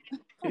quick.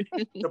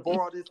 To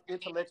borrow this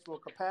intellectual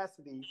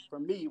capacity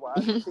from me while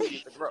I continue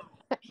to grow.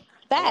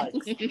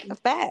 Facts.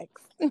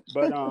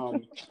 But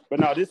no,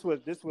 this was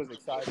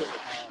exciting.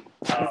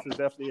 This is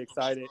definitely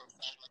exciting.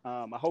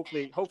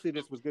 Hopefully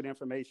this was good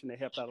information that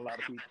helped out a lot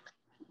of people.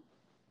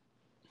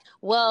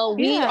 Well,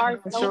 we are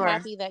so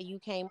happy that you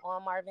came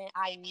on, Marvin.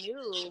 I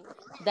knew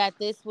that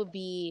this would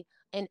be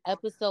an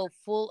episode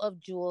full of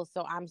jewels,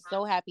 so I'm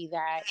so happy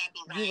that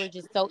you were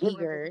just so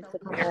eager to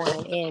come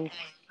on, and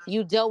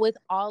you dealt with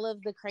all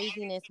of the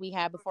craziness we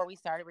had before we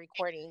started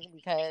recording,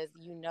 because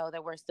you know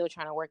that we're still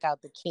trying to work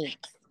out the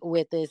kinks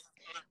with this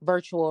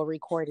virtual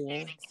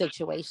recording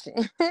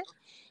situation.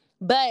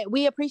 But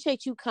we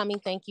appreciate you coming.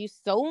 Thank you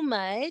so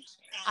much.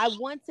 I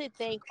want to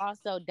thank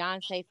also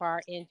Dante for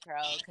our intro,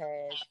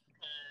 because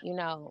you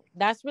know,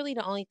 that's really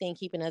the only thing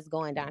keeping us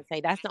going,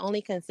 Dante. That's the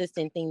only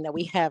consistent thing that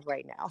we have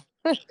right now.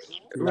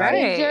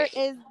 Right.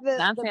 Is the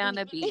Dante on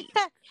the beat.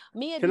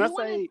 Mia, can I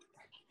say,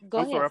 go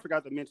ahead. Sorry, I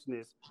forgot to mention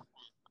this.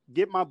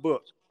 Get my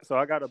book. So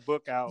I got a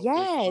book out.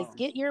 Yes,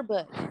 get your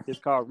book. It's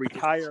called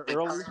Retire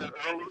Early,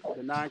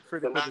 The 9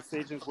 Critical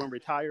Decisions When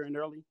Retiring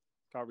Early.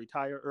 It's called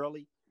Retire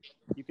Early.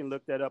 You can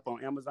look that up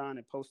on Amazon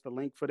and post a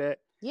link for that.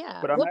 Yeah,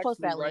 but we'll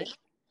post that link.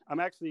 I'm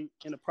actually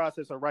in the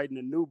process of writing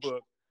a new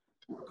book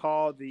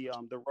called the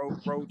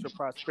Road to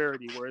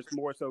Prosperity, where it's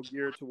more so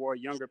geared toward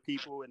younger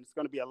people, and it's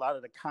going to be a lot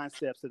of the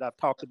concepts that I've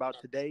talked about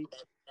today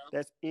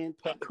that's in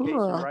publication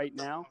right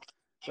now.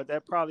 But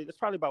that's probably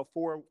about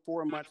four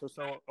months or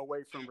so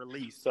away from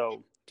release.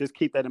 So just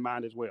keep that in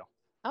mind as well.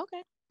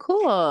 Okay.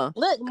 Cool.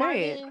 Look,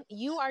 Marvin,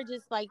 you are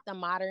just like the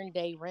modern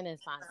day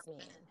Renaissance man.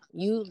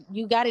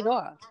 You got it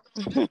all.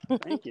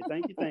 Thank you.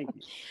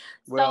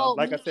 Well,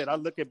 like I said, I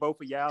look at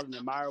both of y'all and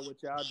admire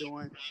what y'all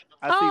doing.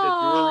 I see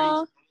the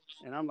jewelry.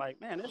 And I'm like,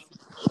 man,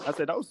 I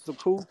said, those are some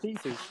cool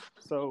pieces.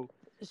 So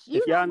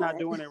if y'all not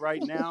doing it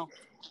right now,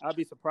 I'll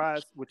be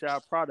surprised with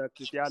y'all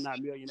product if y'all not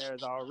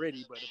millionaires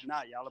already. But if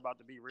not, y'all about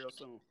to be real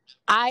soon.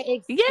 I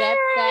accept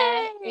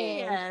that.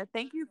 Yeah,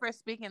 thank you for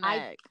speaking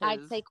that. I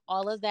take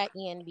all of that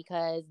in,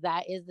 because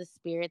that is the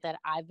spirit that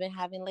I've been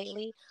having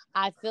lately.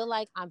 I feel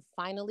like I'm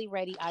finally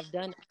ready. I've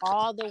done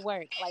all the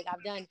work. Like,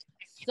 I've done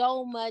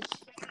so much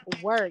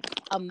work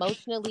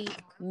emotionally,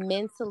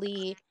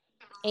 mentally,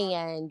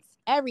 and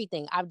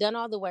everything. I've done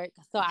all the work,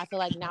 so I feel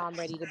like now I'm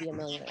ready to be a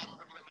millionaire.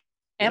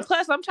 And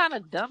plus, I'm trying to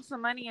dump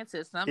some money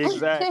into something.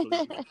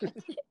 Exactly.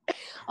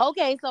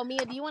 Okay, so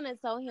Mia, do you want to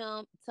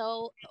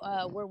tell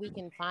where we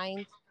can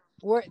find,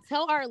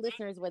 tell our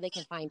listeners where they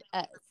can find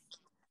us?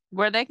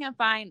 Where they can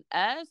find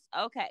us?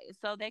 Okay,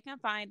 so they can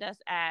find us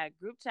at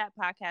Group Chat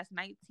Podcast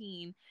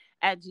 19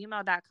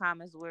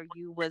 @gmail.com is where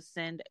you would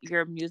send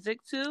your music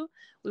to.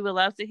 We would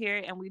love to hear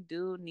it, and we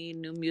do need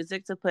new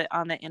music to put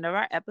on the end of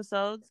our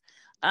episodes.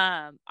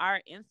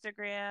 Our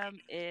Instagram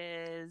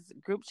is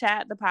group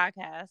chat the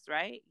podcast,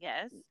 right?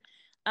 Yes.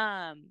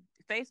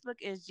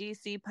 Facebook is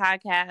GC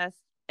Podcast,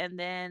 and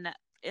then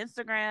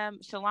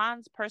Instagram,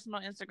 Shalon's personal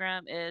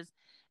Instagram is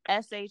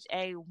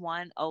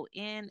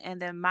SHA10N,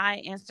 and then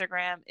my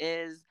Instagram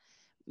is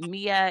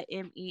Mia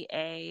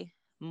MEA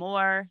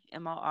Moore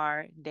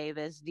MOR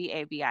Davis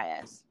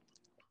DAVIS.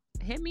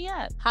 Hit me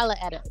up. Holla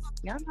at us.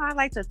 Y'all know I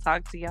like to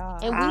talk to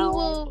y'all. And we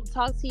will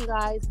talk to you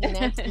guys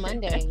next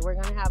Monday. We're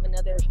gonna have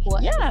another cool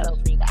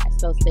episode for you guys.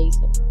 So stay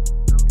tuned.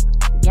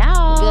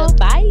 Y'all.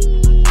 Goodbye.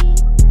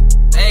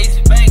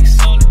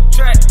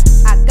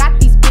 I got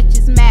these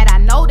bitches mad. I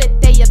know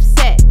that they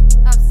upset.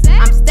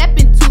 I'm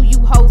stepping to you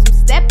hoes. I'm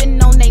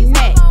stepping on they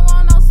neck.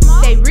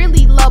 They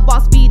really love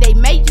Boss B. They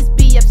may just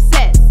be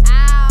obsessed.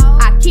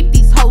 I keep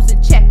these hoes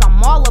in check.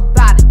 I'm all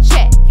about a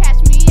check.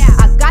 Catch me out.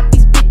 I got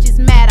these bitches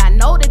mad. I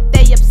know that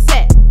they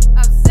upset.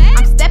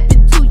 I'm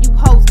stepping to you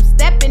hoes. I'm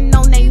stepping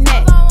on they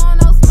neck.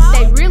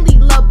 They really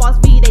love Boss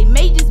B. They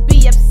may just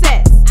be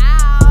obsessed.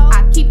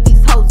 I keep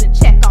these hoes in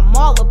check. I'm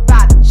all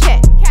about a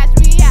check. Catch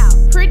me out.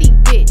 Pretty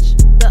bitch.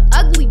 The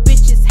ugly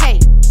bitches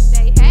hate.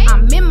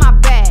 I'm in my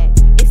bag.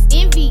 It's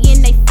envy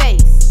in they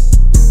face.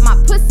 My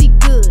pussy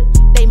good.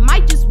 They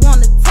might just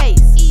wanna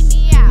taste.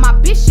 My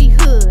bitch she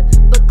hood,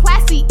 but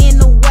classy in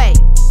a way.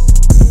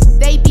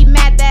 They be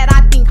mad that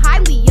I think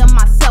highly of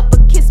myself,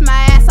 but kiss my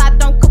ass, I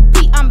don't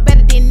compete. I'm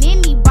better than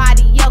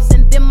anybody else.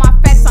 And then my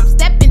facts, I'm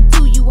stepping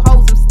to you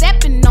hoes. I'm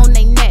stepping on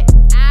they neck.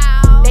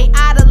 They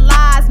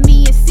idolize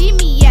me and see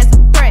me as a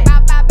threat.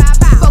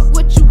 Fuck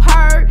what you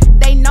heard.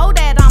 They know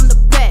that I'm the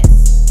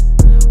best.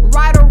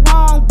 Right or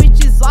wrong,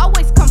 bitches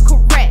always come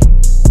correct.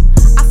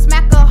 I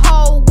smack a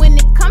hoe when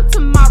it comes to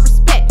my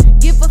respect.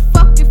 Give a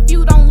fuck if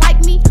you don't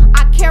like me.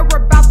 I care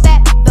about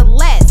that the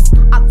less.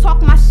 I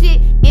talk my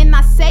shit and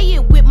I say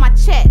it with my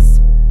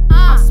chest.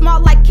 I'm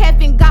smart like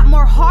Kevin, got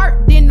more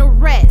heart than the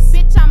rest.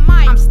 Bitch,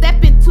 I'm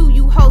stepping to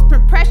you hoes,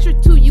 put pressure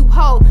to you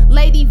hoe.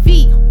 Lady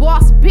V,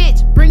 boss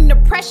bitch, bring the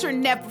pressure,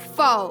 never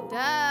fold.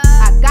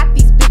 I got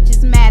these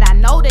bitches mad, I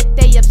know that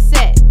they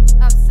upset.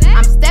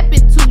 I'm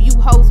stepping to you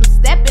hoes, I'm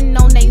stepping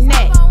on they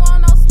neck.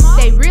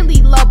 They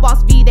really love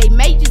Boss V, they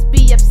may just